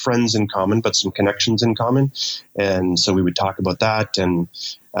 not friends in common, but some connections in common. And so we would talk about that. And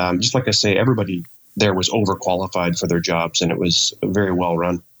just like I say, everybody there was overqualified for their jobs, and it was very well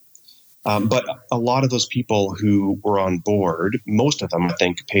run. But a lot of those people who were on board, most of them, I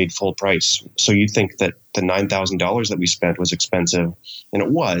think, paid full price. So you'd think that the $9,000 that we spent was expensive. And it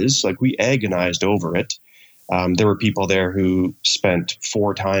was. Like, we agonized over it. There were people there who spent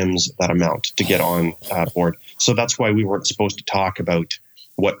 4 times that amount to get on board. So that's why we weren't supposed to talk about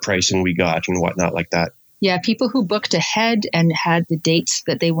what pricing we got and whatnot like that. Yeah, people who booked ahead and had the dates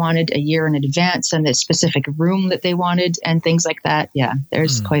that they wanted a year in advance and the specific room that they wanted and things like that. Yeah,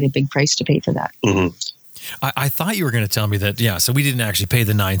 there's quite a big price to pay for that. Mm-hmm. I thought you were going to tell me that, so we didn't actually pay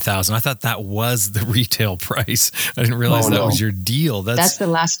the $9,000. I thought that was the retail price. I didn't realize that was your deal. That's the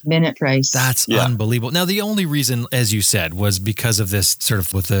last minute price. That's unbelievable. Now, the only reason, as you said, was because of this sort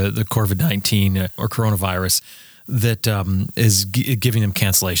of with the COVID-19 or coronavirus that is giving them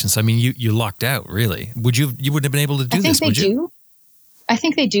cancellations. I mean, you lucked out, really. You wouldn't have been able to do this, would you? I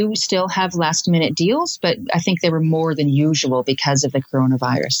think they do still have last minute deals, but I think they were more than usual because of the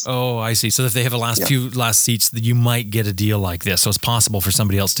coronavirus. Oh, I see. So if they have a few last seats, you might get a deal like this. So it's possible for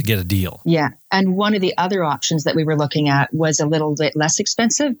somebody else to get a deal. Yeah. And one of the other options that we were looking at was a little bit less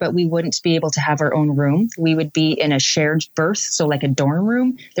expensive, but we wouldn't be able to have our own room. We would be in a shared berth, so like a dorm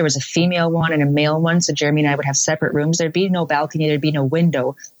room. There was a female one and a male one. So Jeremy and I would have separate rooms. There'd be no balcony. There'd be no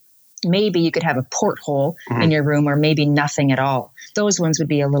window. Maybe you could have a porthole in your room or maybe nothing at all. Those ones would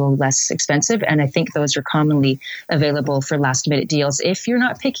be a little less expensive. And I think those are commonly available for last minute deals if you're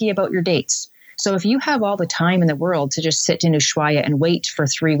not picky about your dates. So if you have all the time in the world to just sit in Ushuaia and wait for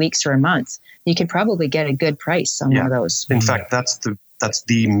 3 weeks or a month, you could probably get a good price on one of those. In fact, that's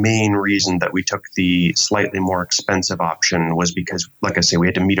the main reason that we took the slightly more expensive option was because, like I say, we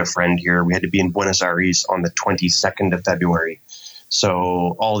had to meet a friend here. We had to be in Buenos Aires on the 22nd of February.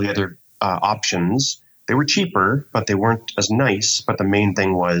 So all the other options, they were cheaper, but they weren't as nice. But the main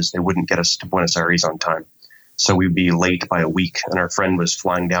thing was they wouldn't get us to Buenos Aires on time. So we'd be late by a week. And our friend was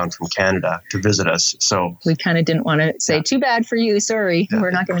flying down from Canada to visit us. So we kind of didn't want to say, too bad for you. Sorry,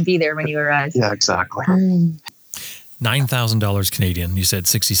 we're not going to be there when you arrive. Yeah, exactly. $9,000 Canadian. You said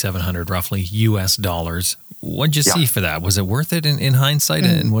 $6,700 roughly US dollars. What'd you see for that? Was it worth it in hindsight?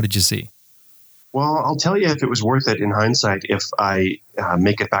 And what did you see? Well, I'll tell you if it was worth it in hindsight if I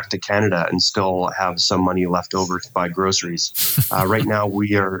make it back to Canada and still have some money left over to buy groceries. Right now,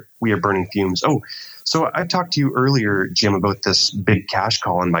 we are burning fumes. Oh, so I talked to you earlier, Jim, about this big cash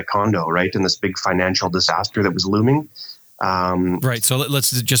call in my condo, right? And this big financial disaster that was looming. Right. So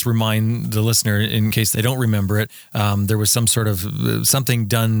let's just remind the listener, in case they don't remember it, there was some sort of something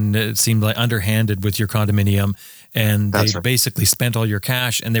done, it seemed like underhanded with your condominium. And they basically spent all your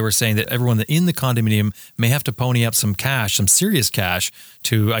cash, and they were saying that everyone in the condominium may have to pony up some cash, some serious cash,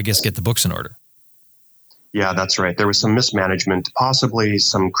 to, I guess, get the books in order. Yeah, that's right. There was some mismanagement, possibly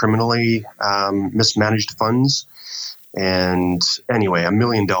some criminally mismanaged funds. And anyway, $1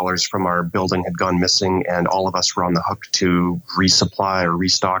 million from our building had gone missing, and all of us were on the hook to resupply or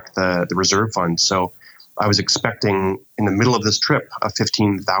restock the reserve fund. So I was expecting, in the middle of this trip, a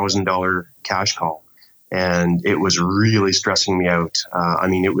 $15,000 cash call. And it was really stressing me out. I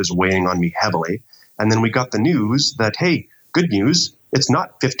mean, it was weighing on me heavily. And then we got the news that, hey, good news, it's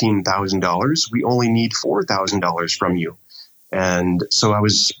not $15,000. We only need $4,000 from you. And so I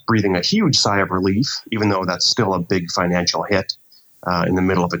was breathing a huge sigh of relief, even though that's still a big financial hit in the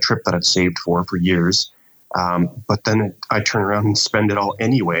middle of a trip that I'd saved for years. But then I turn around and spend it all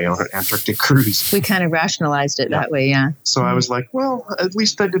anyway on an Antarctic cruise. We kind of rationalized it that way, yeah. So I was like, well, at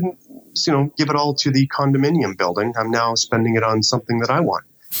least I didn't, give it all to the condominium building. I'm now spending it on something that I want.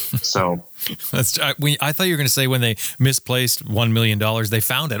 So I thought you were going to say when they misplaced $1 million, they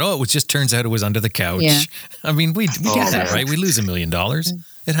found it. Oh, it just turns out it was under the couch. Yeah. I mean, we get that, right? We lose $1 million.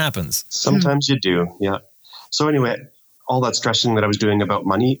 It happens. Sometimes you do, yeah. So anyway, all that stressing that I was doing about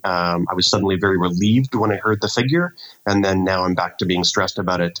money, I was suddenly very relieved when I heard the figure. And then now I'm back to being stressed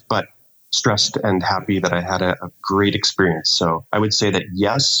about it. But stressed and happy that I had a great experience. So I would say that,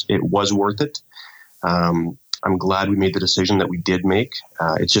 yes, it was worth it. I'm glad we made the decision that we did make.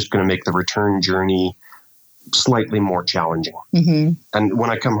 It's just going to make the return journey slightly more challenging. Mm-hmm. And when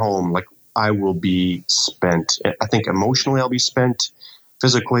I come home, I will be spent. I think emotionally I'll be spent,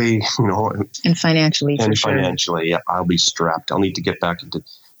 physically, and financially. And financially, yeah, I'll be strapped. I'll need to get back into,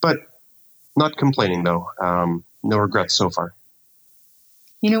 but not complaining though. No regrets so far.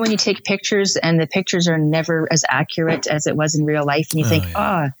 When you take pictures and the pictures are never as accurate as it was in real life, and you think,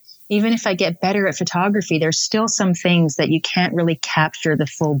 even if I get better at photography, there's still some things that you can't really capture the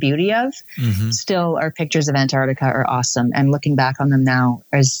full beauty of. Mm-hmm. Still, our pictures of Antarctica are awesome. And looking back on them now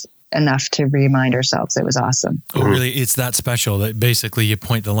is enough to remind ourselves it was awesome. Oh, really? It's that special that basically you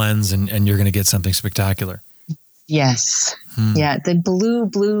point the lens and you're going to get something spectacular. Yes. Yeah. The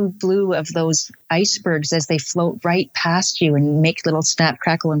blue of those icebergs as they float right past you and make little snap,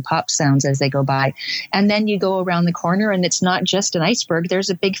 crackle, and pop sounds as they go by. And then you go around the corner and it's not just an iceberg. There's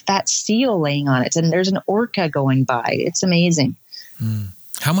a big fat seal laying on it and there's an orca going by. It's amazing.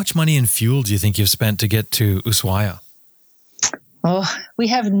 How much money in fuel do you think you've spent to get to Ushuaia? Oh, we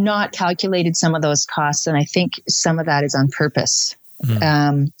have not calculated some of those costs, and I think some of that is on purpose.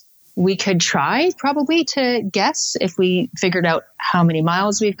 We could try probably to guess if we figured out how many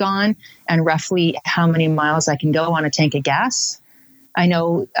miles we've gone and roughly how many miles I can go on a tank of gas. I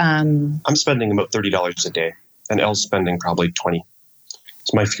know I'm spending about $30 a day, and Elle's spending probably 20.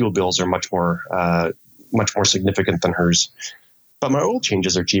 So my fuel bills are much more significant than hers. But my oil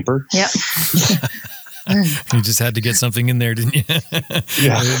changes are cheaper. Yep. You just had to get something in there, didn't you?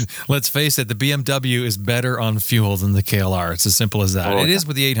 Yeah. I mean, let's face it, the BMW is better on fuel than the KLR. It's as simple as that. It is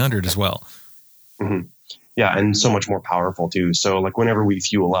with the 800 as well. Mm-hmm. Yeah, and so much more powerful too. So like whenever we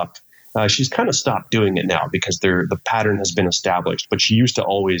fuel up, she's kind of stopped doing it now because the pattern has been established. But she used to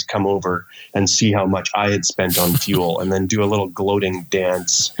always come over and see how much I had spent on fuel and then do a little gloating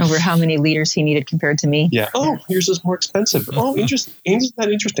dance. Over how many liters he needed compared to me. Yeah. Oh, yours is more expensive. Oh, interesting. Isn't that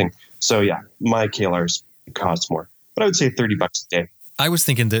interesting? So yeah, my KLRs cost more. But I would say $30 a day. I was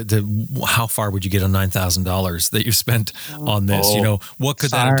thinking that how far would you get on $9,000 that you spent on this? Oh, you know, what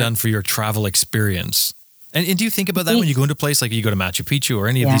could that have done for your travel experience? And do you think about that when you go into a place like you go to Machu Picchu or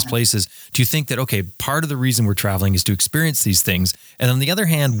any of these places? Do you think that, okay, part of the reason we're traveling is to experience these things? And on the other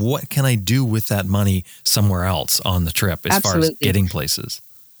hand, what can I do with that money somewhere else on the trip as far as getting places?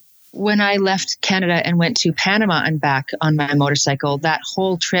 When I left Canada and went to Panama and back on my motorcycle, that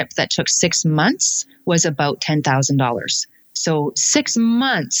whole trip that took 6 months was about $10,000. So 6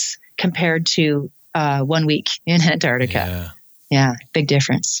 months compared to 1 week in Antarctica. Yeah, big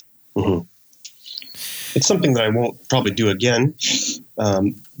difference. Mm-hmm. It's something that I won't probably do again,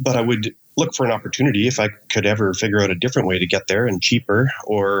 but I would look for an opportunity if I could ever figure out a different way to get there and cheaper,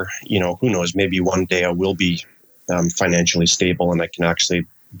 or, you know, who knows, maybe one day I will be financially stable and I can actually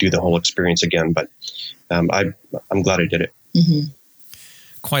do the whole experience again. But I'm glad I did it. Mm-hmm.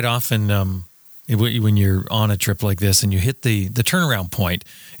 Quite often, when you're on a trip like this and you hit the turnaround point,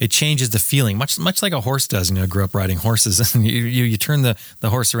 it changes the feeling, much like a horse does. You know, I grew up riding horses, and you turn the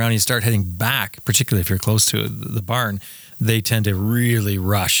horse around and you start heading back, particularly if you're close to the barn. They tend to really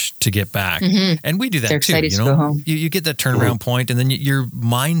rush to get back. Mm-hmm. And we do that too. You know, you get that turnaround point, and then your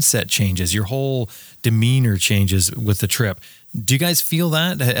mindset changes, your whole demeanor changes with the trip. Do you guys feel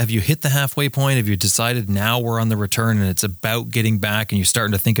that? Have you hit the halfway point? Have you decided now we're on the return and it's about getting back and you're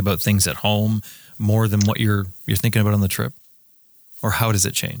starting to think about things at home more than what you're thinking about on the trip? Or how does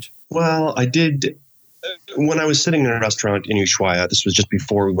it change? Well, I did. When I was sitting in a restaurant in Ushuaia, this was just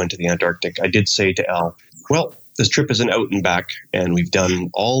before we went to the Antarctic, I did say to Elle, well, this trip is an out and back and we've done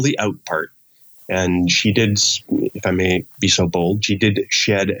all the out part. And she did, if I may be so bold, she did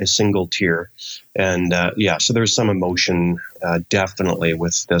shed a single tear. And so there's some emotion definitely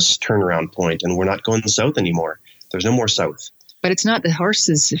with this turnaround point. And we're not going south anymore. There's no more south. But it's not the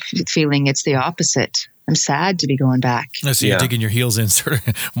horse's feeling. It's the opposite. I'm sad to be going back. So you're digging your heels in, sort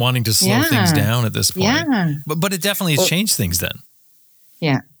of wanting to slow things down at this point. Yeah. But it definitely has changed things then.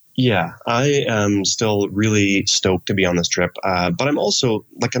 Yeah. Yeah. I am still really stoked to be on this trip. But I'm also,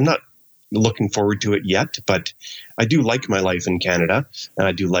 I'm not looking forward to it yet, but I do like my life in Canada, and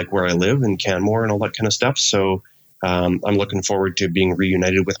I do like where I live in Canmore and all that kind of stuff. So I'm looking forward to being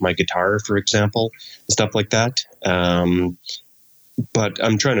reunited with my guitar, for example, and stuff like that. But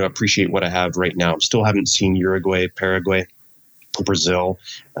I'm trying to appreciate what I have right now. I still haven't seen Uruguay, Paraguay, Brazil,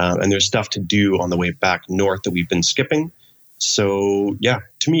 and there's stuff to do on the way back north that we've been skipping. So yeah,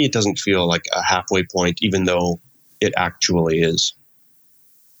 to me, it doesn't feel like a halfway point, even though it actually is.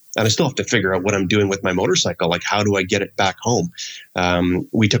 And I still have to figure out what I'm doing with my motorcycle. Like, how do I get it back home?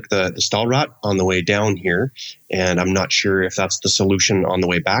 We took the Stahlrad on the way down here, and I'm not sure if that's the solution on the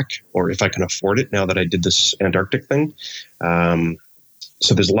way back or if I can afford it now that I did this Antarctic thing.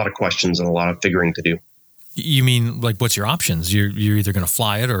 So there's a lot of questions and a lot of figuring to do. You mean, like, what's your options? You're either going to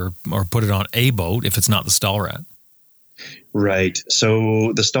fly it or put it on a boat if it's not the Stahlrad. Right.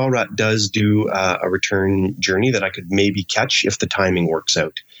 So the Stahlrad does do a return journey that I could maybe catch if the timing works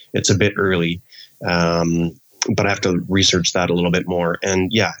out. It's a bit early, but I have to research that a little bit more.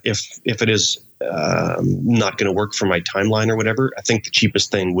 And yeah, if it is not going to work for my timeline or whatever, I think the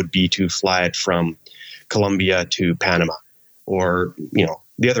cheapest thing would be to fly it from Colombia to Panama. Or,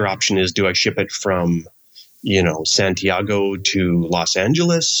 the other option is, do I ship it from, Santiago to Los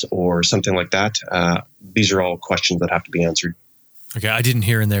Angeles or something like that? These are all questions that have to be answered. Okay, I didn't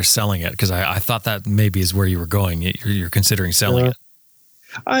hear in there selling it because I thought that maybe is where you were going. You're considering selling it.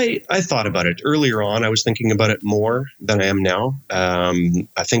 I thought about it earlier on. I was thinking about it more than I am now.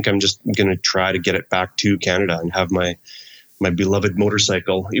 I think I'm just going to try to get it back to Canada and have my beloved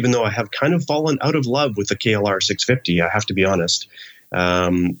motorcycle, even though I have kind of fallen out of love with the KLR650, I have to be honest.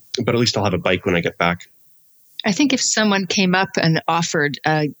 But at least I'll have a bike when I get back. I think if someone came up and offered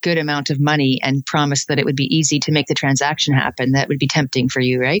a good amount of money and promised that it would be easy to make the transaction happen, that would be tempting for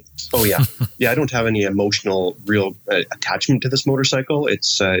you, right? Oh, yeah. Yeah, I don't have any emotional, real attachment to this motorcycle.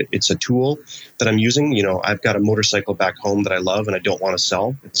 It's a tool that I'm using. You know, I've got a motorcycle back home that I love and I don't want to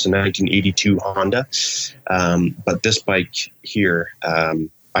sell. It's a 1982 Honda. But this bike here,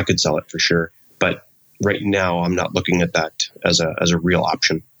 I could sell it for sure. But right now, I'm not looking at that as a real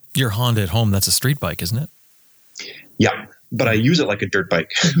option. Your Honda at home, that's a street bike, isn't it? Yeah, but I use it like a dirt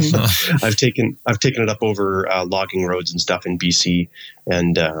bike. I've taken it up over logging roads and stuff in BC,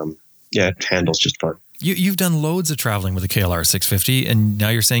 and it handles just fine. You've done loads of traveling with the KLR650, and now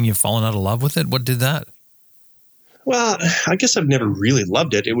you're saying you've fallen out of love with it. What did that? Well, I guess I've never really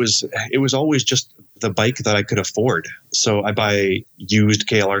loved it. It was always just the bike that I could afford. So I buy used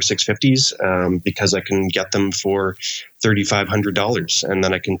KLR650s because I can get them for $3,500, and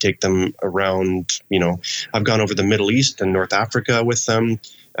then I can take them around. You know, I've gone over the Middle East and North Africa with them.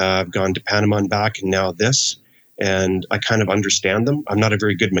 I've gone to Panama and back, and now this, and I kind of understand them. I'm not a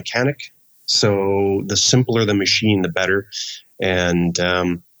very good mechanic, so the simpler the machine, the better. And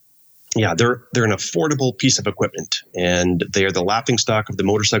yeah, they're an affordable piece of equipment, and they are the laughingstock of the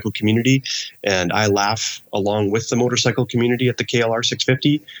motorcycle community. And I laugh along with the motorcycle community at the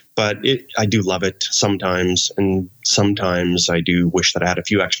KLR650, but I do love it sometimes. And sometimes I do wish that I had a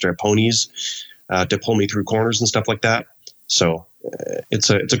few extra ponies to pull me through corners and stuff like that. So it's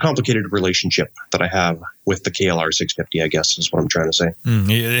a complicated relationship that I have with the KLR650, I guess is what I'm trying to say.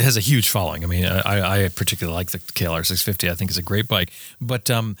 It has a huge following. I mean, I particularly like the KLR650. I think it's a great bike. But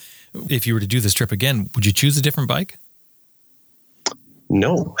if you were to do this trip again, would you choose a different bike?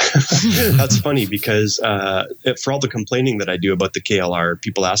 No. That's funny because for all the complaining that I do about the KLR,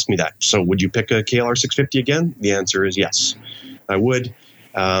 people ask me that. So would you pick a KLR650 again? The answer is yes, I would.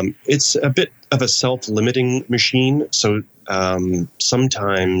 It's a bit of a self-limiting machine. So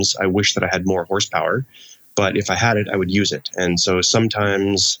sometimes I wish that I had more horsepower, but if I had it, I would use it. And so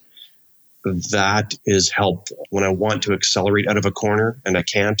sometimes that is helpful when I want to accelerate out of a corner and I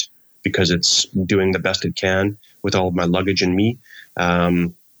can't because it's doing the best it can with all of my luggage and me.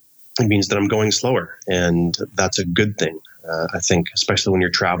 It means that I'm going slower, and that's a good thing. I think, especially when you're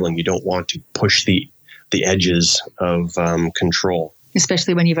traveling, you don't want to push the edges of control.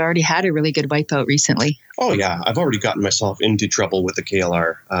 Especially when you've already had a really good wipeout recently. Oh, yeah. I've already gotten myself into trouble with the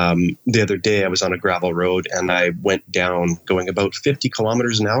KLR. The other day, I was on a gravel road, and I went down going about 50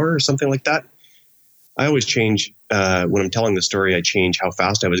 kilometers an hour or something like that. I always change, when I'm telling the story, I change how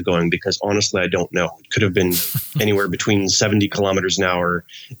fast I was going because honestly, I don't know. It could have been anywhere between 70 kilometers an hour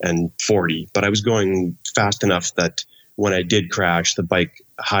and 40, but I was going fast enough that when I did crash, the bike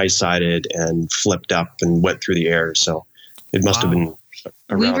high-sided and flipped up and went through the air. So it must have been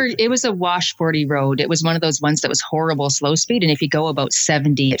around. It was a washboardy road. It was one of those ones that was horrible slow speed. And if you go about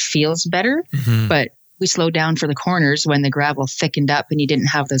 70, it feels better, but we slowed down for the corners when the gravel thickened up and you didn't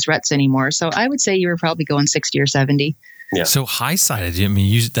have those ruts anymore. So I would say you were probably going 60 or 70. Yeah. So high-sided, I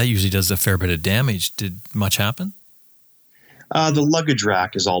mean, that usually does a fair bit of damage. Did much happen? The luggage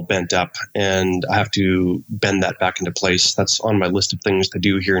rack is all bent up, and I have to bend that back into place. That's on my list of things to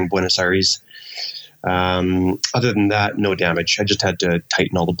do here in Buenos Aires. Other than that, no damage. I just had to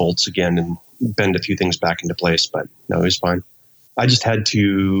tighten all the bolts again and bend a few things back into place, but no, it was fine. I just had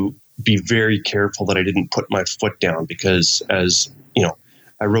to be very careful that I didn't put my foot down because, as you know,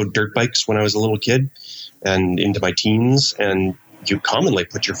 I rode dirt bikes when I was a little kid and into my teens, and you commonly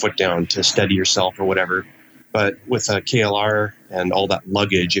put your foot down to steady yourself or whatever. But with a KLR and all that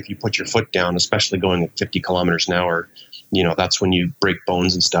luggage, if you put your foot down, especially going at 50 kilometers an hour, you know, that's when you break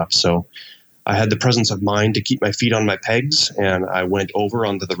bones and stuff. So I had the presence of mind to keep my feet on my pegs, and I went over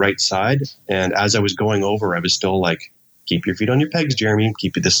onto the right side. And as I was going over, I was still like, keep your feet on your pegs, Jeremy.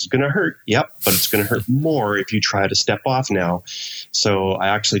 This is going to hurt. Yep, but it's going to hurt more if you try to step off now. So I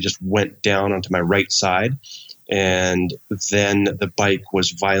actually just went down onto my right side, and then the bike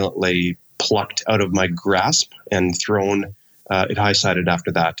was violently plucked out of my grasp and thrown. It high-sided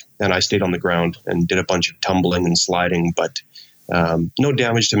after that, and I stayed on the ground and did a bunch of tumbling and sliding, but no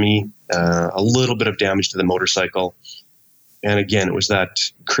damage to me, a little bit of damage to the motorcycle. And again, it was that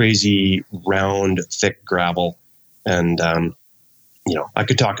crazy, round, thick gravel. And, you know, I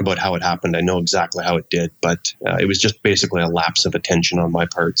could talk about how it happened. I know exactly how it did, but it was just basically a lapse of attention on my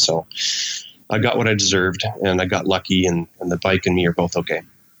part. So I got what I deserved, and I got lucky, and the bike and me are both okay.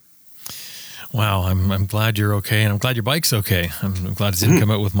 Wow, I'm glad you're okay, and I'm glad your bike's okay. I'm glad it didn't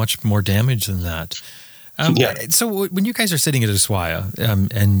come out with much more damage than that. So when you guys are sitting at Ushuaia,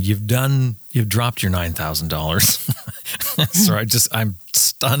 and you've dropped your $9,000. Sorry, I'm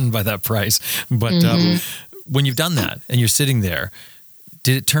stunned by that price. But when you've done that and you're sitting there,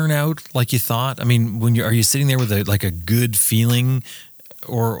 did it turn out like you thought? I mean, are you sitting there with a good feeling,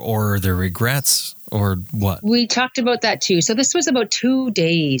 or are there regrets, or what? We talked about that too. So this was about 2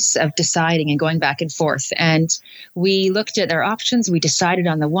 days of deciding and going back and forth. And we looked at our options. We decided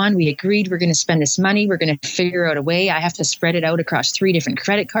on the one. We agreed we're going to spend this money. We're going to figure out a way. I have to spread it out across 3 different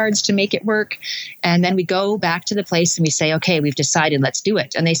credit cards to make it work. And then we go back to the place and we say, okay, we've decided, let's do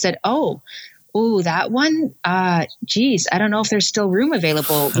it. And they said, oh, that one? Geez, I don't know if there's still room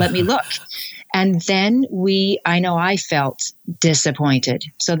available. Let me look. And then I felt disappointed.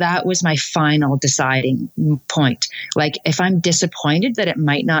 So that was my final deciding point. Like, if I'm disappointed that it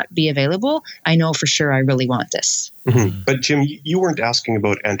might not be available, I know for sure I really want this. Mm-hmm. But Jim, you weren't asking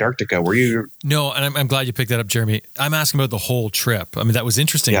about Antarctica, were you? No, and I'm glad you picked that up, Jeremy. I'm asking about the whole trip. I mean, that was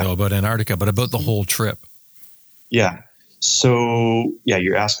interesting though, about Antarctica, but about the whole trip. Yeah. So,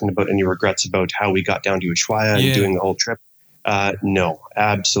 you're asking about any regrets about how we got down to Ushuaia and doing the whole trip. No,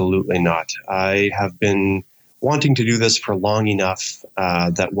 absolutely not. I have been wanting to do this for long enough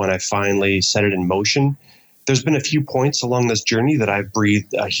that when I finally set it in motion, there's been a few points along this journey that I've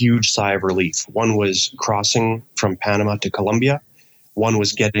breathed a huge sigh of relief. One was crossing from Panama to Colombia. One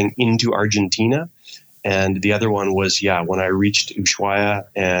was getting into Argentina. And the other one was, when I reached Ushuaia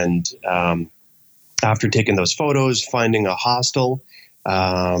and after taking those photos, finding a hostel,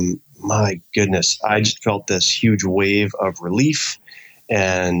 my goodness, I just felt this huge wave of relief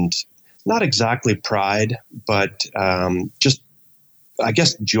and not exactly pride, but just, I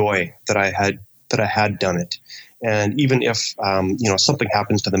guess, joy that I had done it. And even if, something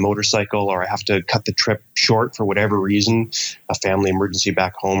happens to the motorcycle or I have to cut the trip short for whatever reason, a family emergency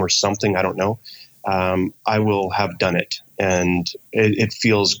back home or something, I don't know, I will have done it. And it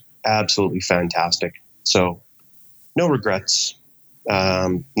feels absolutely fantastic. So no regrets.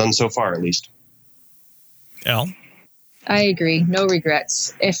 None so far, at least. Elle? I agree. No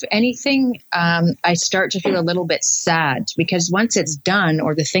regrets. If anything, I start to feel a little bit sad because once it's done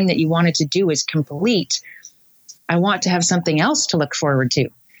or the thing that you wanted to do is complete, I want to have something else to look forward to.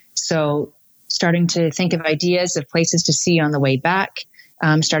 So starting to think of ideas of places to see on the way back,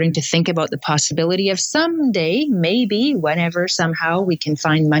 starting to think about the possibility of someday, maybe, whenever, somehow we can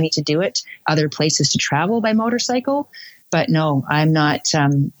find money to do it, other places to travel by motorcycle. But no, I'm not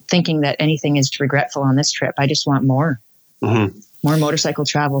thinking that anything is regretful on this trip. I just want more. Mm-hmm. More motorcycle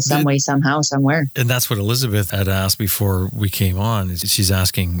travel some way, somehow, somewhere. And that's what Elizabeth had asked before we came on. She's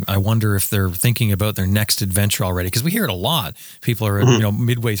asking, I wonder if they're thinking about their next adventure already. Because we hear it a lot. People are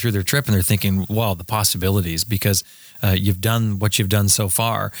midway through their trip and they're thinking, wow, the possibilities. Because you've done what you've done so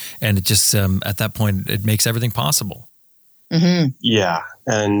far. And it just, at that point, it makes everything possible. Mm-hmm. Yeah.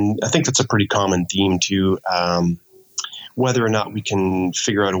 And I think that's a pretty common theme too. Whether or not we can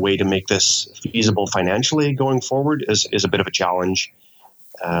figure out a way to make this feasible financially going forward is a bit of a challenge.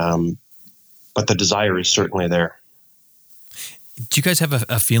 But the desire is certainly there. Do you guys have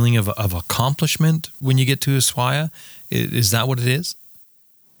a feeling of accomplishment when you get to Ushuaia? Is that what it is?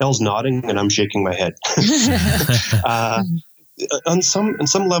 Elle's nodding and I'm shaking my head. On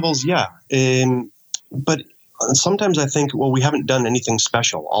some levels, yeah. But sometimes I think, well, we haven't done anything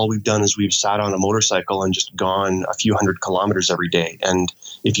special. All we've done is we've sat on a motorcycle and just gone a few hundred kilometers every day. And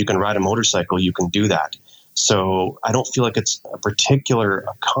if you can ride a motorcycle, you can do that. So I don't feel like it's a particular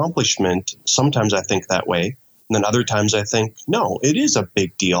accomplishment. Sometimes I think that way. And then other times I think, no, it is a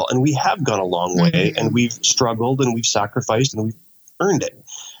big deal. And we have gone a long way and we've struggled and we've sacrificed and we've earned it.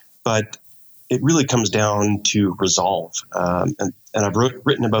 But it really comes down to resolve. And I've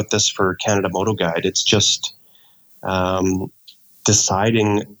written about this for Canada Moto Guide. It's just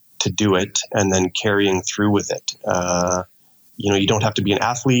deciding to do it and then carrying through with it. You don't have to be an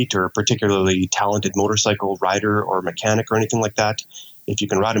athlete or a particularly talented motorcycle rider or mechanic or anything like that. If you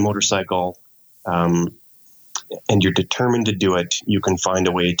can ride a motorcycle and you're determined to do it, you can find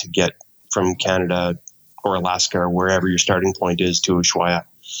a way to get from Canada or Alaska or wherever your starting point is to Ushuaia.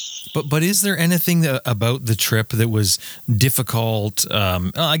 But is there anything about the trip that was difficult?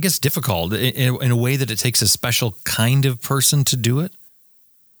 I guess difficult in a way that it takes a special kind of person to do it?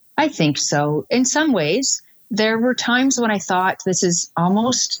 I think so. In some ways, there were times when I thought this is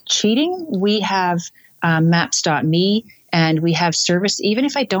almost cheating. We have maps.me and we have service. Even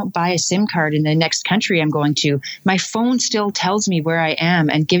if I don't buy a SIM card in the next country I'm going to, my phone still tells me where I am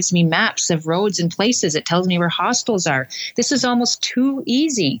and gives me maps of roads and places. It tells me where hostels are. This is almost too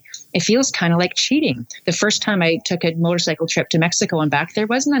easy. it feels kind of like cheating. The first time I took a motorcycle trip to Mexico and back, there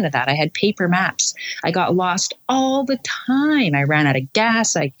was none of that. I had paper maps. I got lost all the time. I ran out of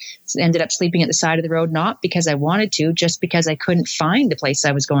gas. I ended up sleeping at the side of the road, not because I wanted to, just because I couldn't find the place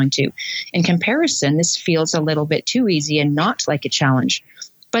I was going to. In comparison, this feels a little bit too easy and not like a challenge.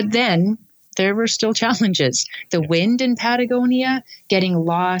 But then there were still challenges. The wind in Patagonia, getting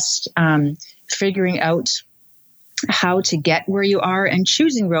lost, figuring out how to get where you are, and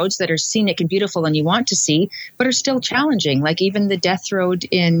choosing roads that are scenic and beautiful and you want to see, but are still challenging. Like even the death road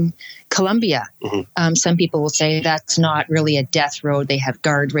in Colombia. Some people will say that's not really a death road. They have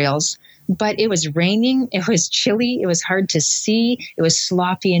guardrails, but it was raining. It was chilly. It was hard to see. It was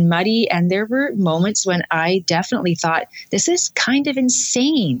sloppy and muddy. And there were moments when I definitely thought, this is kind of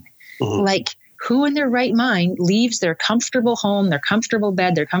insane. Like, who in their right mind leaves their comfortable home, their comfortable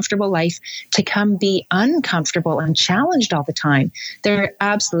bed, their comfortable life to come be uncomfortable and challenged all the time? There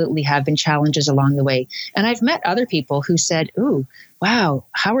absolutely have been challenges along the way. And I've met other people who said, ooh, wow,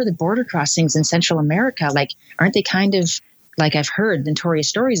 how are the border crossings in Central America? Like, aren't they kind of like, I've heard notorious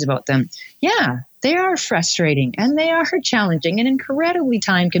stories about them? Yeah, they are frustrating and they are challenging and incredibly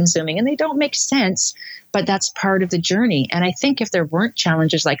time consuming, and they don't make sense, but that's part of the journey. And I think if there weren't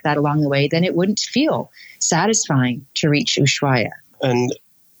challenges like that along the way, then it wouldn't feel satisfying to reach Ushuaia. And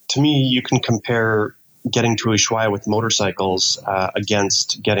to me, you can compare getting to Ushuaia with motorcycles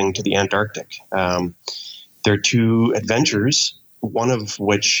against getting to the Antarctic. They're two adventures, one of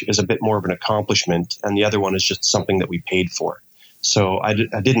which is a bit more of an accomplishment, and the other one is just something that we paid for. So I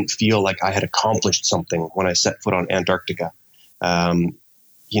didn't feel like I had accomplished something when I set foot on Antarctica.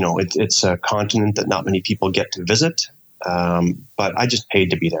 It's a continent that not many people get to visit, but I just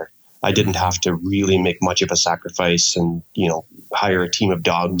paid to be there. I didn't have to really make much of a sacrifice and, hire a team of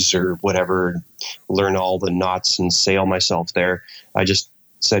dogs or whatever, learn all the knots and sail myself there. I just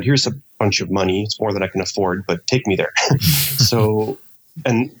said, here's a bunch of money. It's more than I can afford, but take me there. So,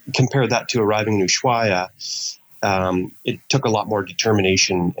 and compare that to arriving in Ushuaia. It took a lot more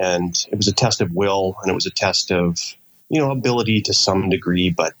determination, and it was a test of will, and it was a test of, ability to some degree,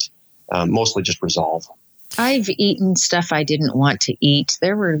 but mostly just resolve. I've eaten stuff I didn't want to eat.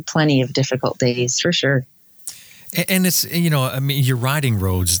 There were plenty of difficult days, for sure. And it's, you're riding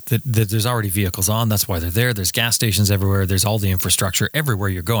roads that there's already vehicles on. That's why they're there. There's gas stations everywhere. There's all the infrastructure everywhere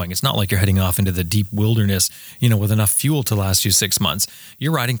you're going. It's not like you're heading off into the deep wilderness, with enough fuel to last you 6 months.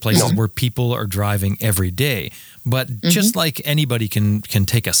 You're riding places where people are driving every day. But just like anybody can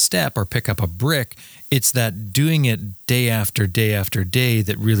take a step or pick up a brick, it's that doing it day after day after day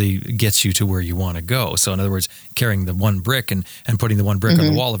that really gets you to where you want to go. So in other words, carrying the one brick and putting the one brick on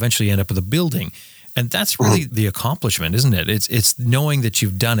the wall, eventually you end up with a building. And that's really the accomplishment, isn't it? It's knowing that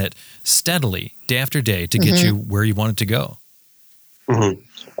you've done it steadily, day after day, to get you where you wanted to go.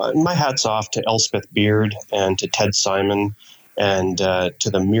 My hat's off to Elspeth Beard and to Ted Simon and to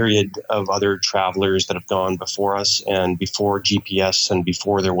the myriad of other travelers that have gone before us and before GPS and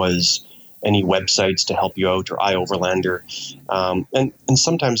before there was any websites to help you out or iOverlander. And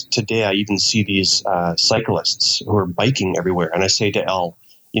sometimes today I even see these cyclists who are biking everywhere. And I say to Elle,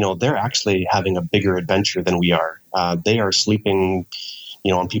 they're actually having a bigger adventure than we are. They are sleeping,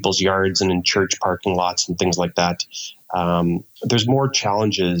 on people's yards and in church parking lots and things like that. There's more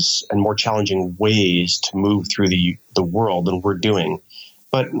challenges and more challenging ways to move through the world than we're doing.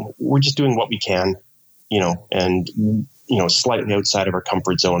 But we're just doing what we can, and, slightly outside of our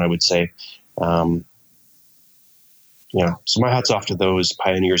comfort zone, I would say. So my hat's off to those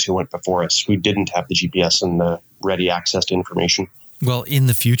pioneers who went before us, who didn't have the GPS and the ready access to information. Well, in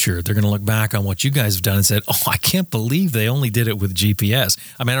the future, they're going to look back on what you guys have done and said, I can't believe they only did it with GPS.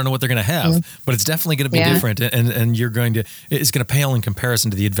 I mean, I don't know what they're going to have, but it's definitely going to be different. And it's going to pale in comparison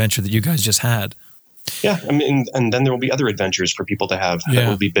to the adventure that you guys just had. Yeah. I mean, and then there will be other adventures for people to have that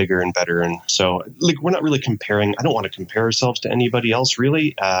will be bigger and better. And so we're not really comparing. I don't want to compare ourselves to anybody else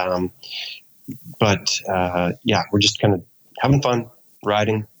really. But we're just kind of having fun,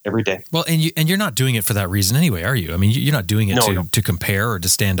 riding every day. Well, and you're not doing it for that reason anyway, are you? I mean, you're not doing it to compare or to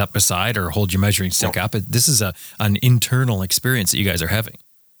stand up beside or hold your measuring stick up. This is an internal experience that you guys are having.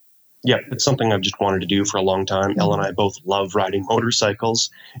 Yeah, it's something I've just wanted to do for a long time. Elle and I both love riding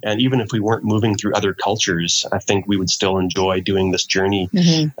motorcycles. And even if we weren't moving through other cultures, I think we would still enjoy doing this journey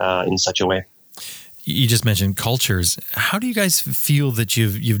in such a way. You just mentioned cultures. How do you guys feel that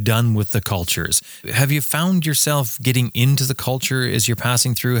you've done with the cultures? Have you found yourself getting into the culture as you're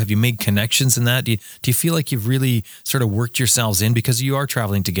passing through? Have you made connections in that? Do you feel like you've really sort of worked yourselves in, because you are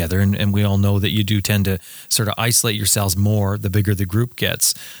traveling together, and we all know that you do tend to sort of isolate yourselves more the bigger the group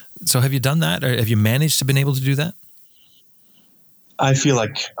gets. So have you done that, or have you managed to been able to do that? I feel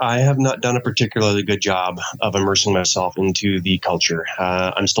like I have not done a particularly good job of immersing myself into the culture.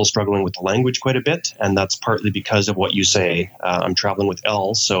 I'm still struggling with the language quite a bit, and that's partly because of what you say. I'm traveling with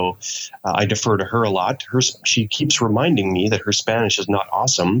Elle, so I defer to her a lot. She keeps reminding me that her Spanish is not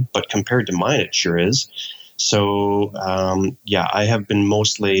awesome, but compared to mine, it sure is. So, I have been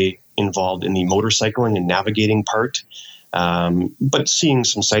mostly involved in the motorcycling and navigating part. But seeing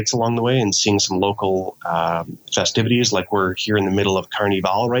some sights along the way and seeing some local festivities, like we're here in the middle of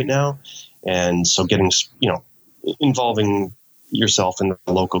Carnival right now. And so getting, involving yourself in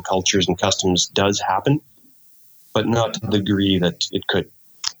the local cultures and customs does happen, but not to the degree that it could.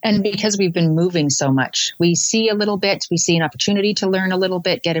 And because we've been moving so much, we see a little bit, we see an opportunity to learn a little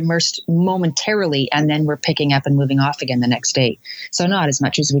bit, get immersed momentarily, and then we're picking up and moving off again the next day. So not as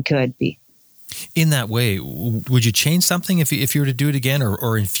much as we could be. In that way, would you change something if you were to do it again,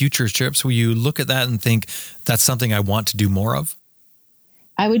 or in future trips, will you look at that and think that's something I want to do more of?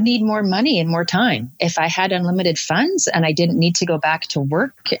 I would need more money and more time. If I had unlimited funds and I didn't need to go back to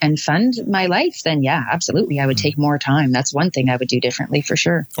work and fund my life, then yeah, absolutely. I would take more time. That's one thing I would do differently for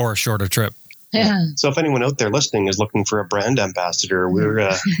sure. Or a shorter trip. Yeah. So if anyone out there listening is looking for a brand ambassador,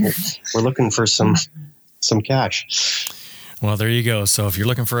 we're looking for some cash. Well, there you go. So if you're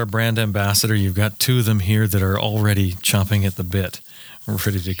looking for a brand ambassador, you've got two of them here that are already chomping at the bit,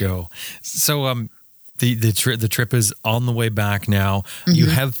 ready to go. So the trip is on the way back now. Mm-hmm. You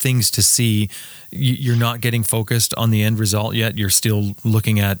have things to see. You're not getting focused on the end result yet. You're still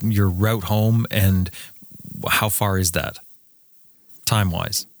looking at your route home. And how far is that,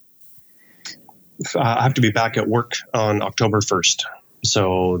 time-wise? I have to be back at work on October 1st.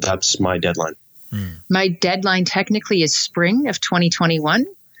 So that's my deadline. My deadline technically is spring of 2021,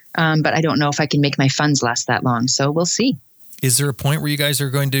 but I don't know if I can make my funds last that long. So we'll see. Is there a point where you guys are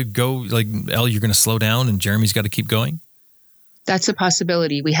going to go, like, Elle, you're going to slow down and Jeremy's got to keep going? That's a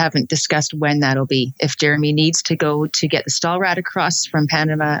possibility. We haven't discussed when that'll be. If Jeremy needs to go to get the stall rat across from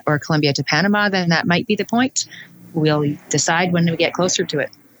Panama or Colombia to Panama, then that might be the point. We'll decide when we get closer to it.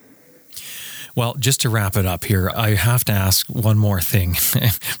 Well, just to wrap it up here, I have to ask one more thing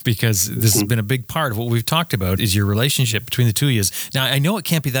because this has been a big part of what we've talked about is your relationship between the two of you. Now, I know it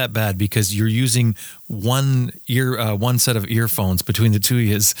can't be that bad because you're using one set of earphones between the two of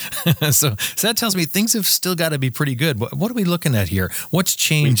you. So that tells me things have still got to be pretty good. What are we looking at here? What's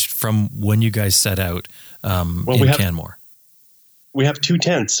changed from when you guys set out in Canmore? We have two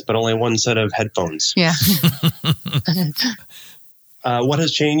tents, but only one set of headphones. Yeah. What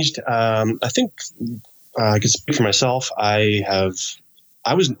has changed? I think I can speak for myself. Actually,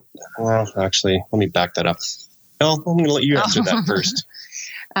 let me back that up. Well, I'm going to let you answer that first.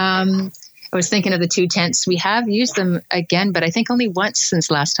 I was thinking of the two tents. We have used them again, but I think only once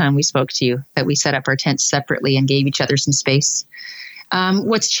since last time we spoke to you that we set up our tents separately and gave each other some space.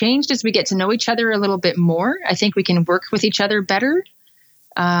 What's changed is we get to know each other a little bit more. I think we can work with each other better.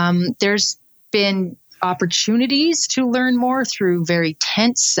 There's been opportunities to learn more through very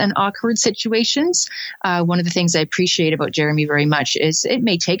tense and awkward situations. One of the things I appreciate about Jeremy very much is it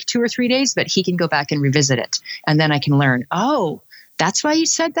may take 2 or 3 days, but he can go back and revisit it. And then I can learn, oh, that's why you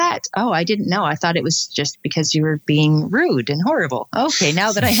said that. Oh, I didn't know. I thought it was just because you were being rude and horrible. Okay,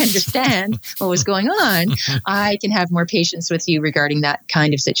 now that I understand what was going on, I can have more patience with you regarding that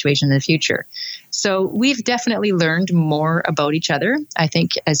kind of situation in the future. So we've definitely learned more about each other, I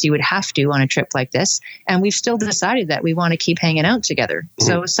think, as you would have to on a trip like this. And we've still decided that we want to keep hanging out together. Mm-hmm.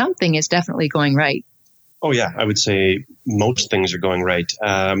 So something is definitely going right. Oh, yeah, I would say most things are going right.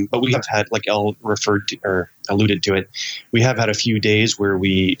 But we have had, like Elle referred to or alluded to it, we have had a few days where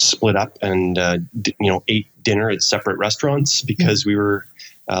we split up and, ate dinner at separate restaurants because we were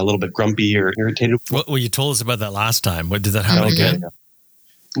a little bit grumpy or irritated. Well, you told us about that last time. What did that happen again?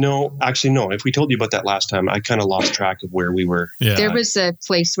 No, actually, no. If we told you about that last time, I kind of lost track of where we were. Yeah. There was a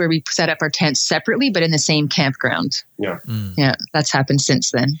place where we set up our tents separately, but in the same campground. Yeah. Mm. Yeah, that's happened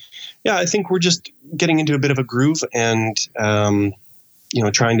since then. Yeah, I think we're just getting into a bit of a groove and,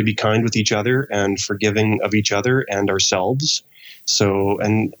 trying to be kind with each other and forgiving of each other and ourselves. So,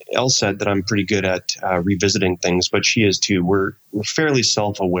 and Elle said that I'm pretty good at revisiting things, but she is too. We're fairly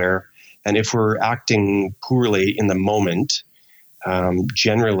self-aware. And if we're acting poorly in the moment,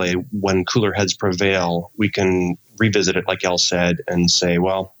 generally when cooler heads prevail, we can revisit it, like Elle said, and say,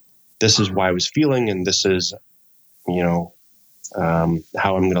 well, this is why I was feeling, and this is, how I'm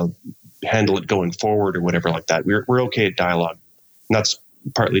going to handle it going forward or whatever like that. We're okay at dialogue. And that's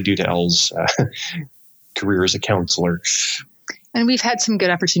partly due to Elle's career as a counselor. And we've had some good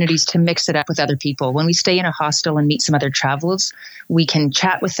opportunities to mix it up with other people. When we stay in a hostel and meet some other travelers, we can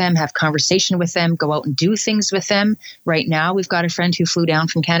chat with them, have conversation with them, go out and do things with them. Right now, we've got a friend who flew down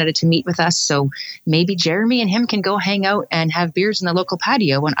from Canada to meet with us. So maybe Jeremy and him can go hang out and have beers in the local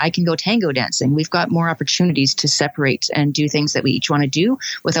patio and I can go tango dancing. We've got more opportunities to separate and do things that we each want to do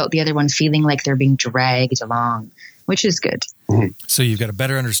without the other one feeling like they're being dragged along, which is good. Mm-hmm. So you've got a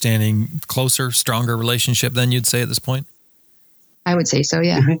better understanding, closer, stronger relationship than you'd say at this point? I would say so,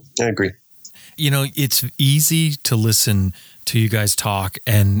 yeah. Mm-hmm. I agree. You know, it's easy to listen to you guys talk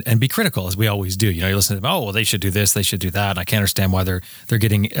and be critical, as we always do. You know, you listen to them, oh, well, they should do this, they should do that. I can't understand why they're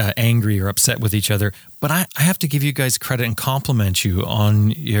getting angry or upset with each other. But I have to give you guys credit and compliment you on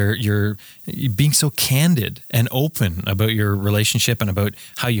your being so candid and open about your relationship and about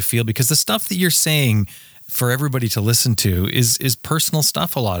how you feel, because the stuff that you're saying for everybody to listen to is personal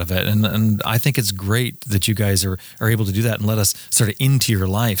stuff, a lot of it. And I think it's great that you guys are able to do that and let us sort of into your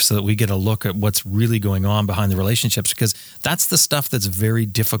life so that we get a look at what's really going on behind the relationships, because that's the stuff that's very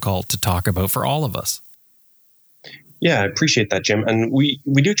difficult to talk about for all of us. Yeah, I appreciate that, Jim. And we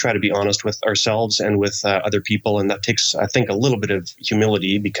do try to be honest with ourselves and with other people. And that takes, I think, a little bit of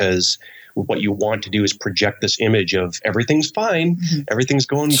humility, because what you want to do is project this image of everything's fine, everything's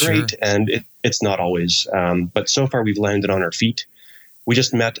going great. And it's not always. But so far, we've landed on our feet. We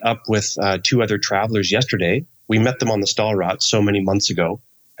just met up with two other travelers yesterday. We met them on the Stahlrath so many months ago.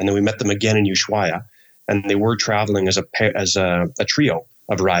 And then we met them again in Ushuaia. And they were traveling as a trio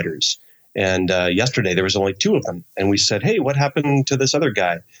of riders. And yesterday there was only two of them. And we said, hey, what happened to this other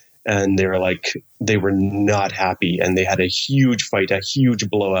guy? And they were like, they were not happy. And they had a huge fight, a huge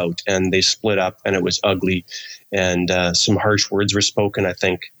blowout. And they split up and it was ugly. And some harsh words were spoken, I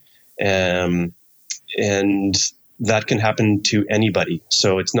think. And that can happen to anybody.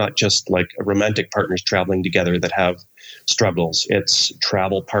 So it's not just like romantic partners traveling together that have struggles. It's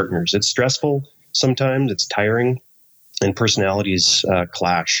travel partners. It's stressful sometimes. It's tiring. And personalities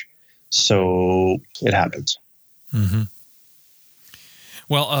clash. So it happens. Mm-hmm.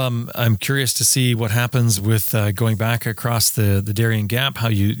 Well, I'm curious to see what happens with going back across the Darien Gap, how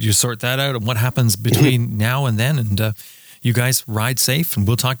you sort that out, and what happens between now and then. And you guys ride safe, and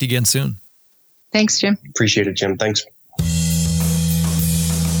we'll talk to you again soon. Thanks, Jim. Appreciate it, Jim. Thanks.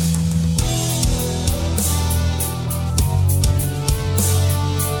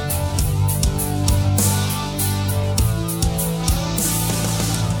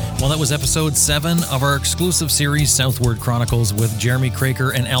 Well, that was episode 7 of our exclusive series, Southward Chronicles, with Jeremy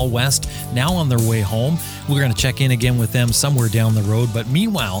Craker and Elle West, now on their way home. We're going to check in again with them somewhere down the road. But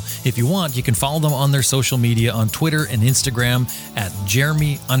meanwhile, if you want, you can follow them on their social media on Twitter and Instagram at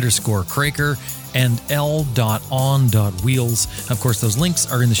Jeremy_Craker and L.on.wheels. Of course, those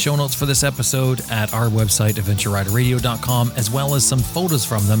links are in the show notes for this episode at our website, AdventureRiderRadio.com, as well as some photos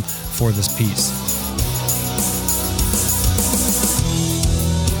from them for this piece.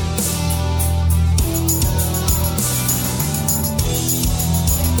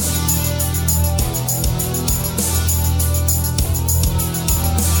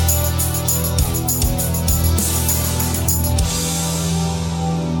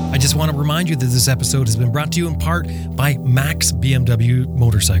 I just want to remind you that this episode has been brought to you in part by Max BMW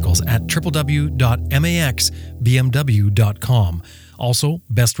Motorcycles at www.maxbmw.com. Also,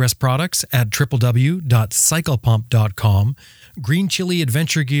 Best Rest Products at www.cyclepump.com, Green Chili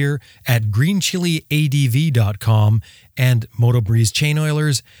Adventure Gear at greenchiliadv.com, and MotoBreeze Chain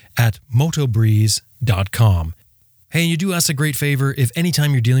Oilers at motobreeze.com. Hey, and you do us a great favor if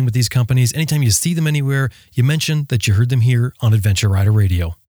anytime you're dealing with these companies, anytime you see them anywhere, you mention that you heard them here on Adventure Rider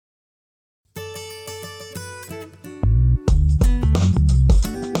Radio.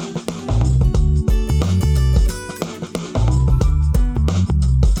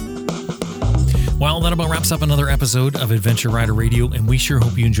 Well, that about wraps up another episode of Adventure Rider Radio, and we sure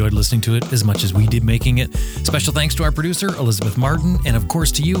hope you enjoyed listening to it as much as we did making it. Special thanks to our producer, Elizabeth Martin, and of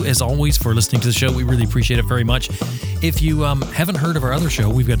course to you, as always, for listening to the show. We really appreciate it very much. If you haven't heard of our other show,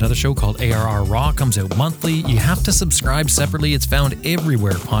 we've got another show called ARR Raw, comes out monthly. You have to subscribe separately. It's found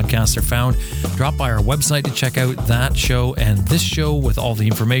everywhere podcasts are found. Drop by our website to check out that show and this show with all the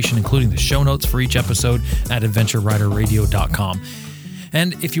information, including the show notes for each episode at AdventureRiderRadio.com.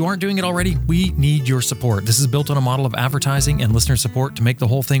 And if you aren't doing it already, we need your support. This is built on a model of advertising and listener support to make the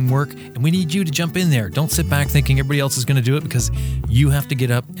whole thing work, and we need you to jump in there. Don't sit back thinking everybody else is going to do it, because you have to get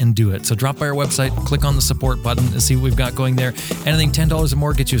up and do it. So drop by our website, click on the support button, and see what we've got going there. Anything $10 or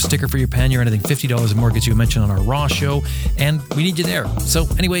more gets you a sticker for your pannier. Anything $50 or more gets you a mention on our Raw show, and we need you there. So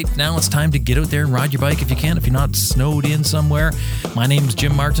anyway, now it's time to get out there and ride your bike if you can, if you're not snowed in somewhere. My name's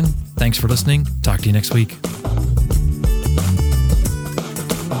Jim Martin. Thanks for listening. Talk to you next week.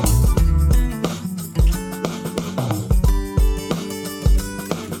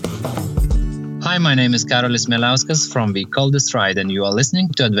 Hi, my name is Karolis Melauskas from The Coldest Ride, and you are listening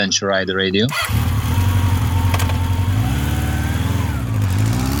to Adventure Rider Radio.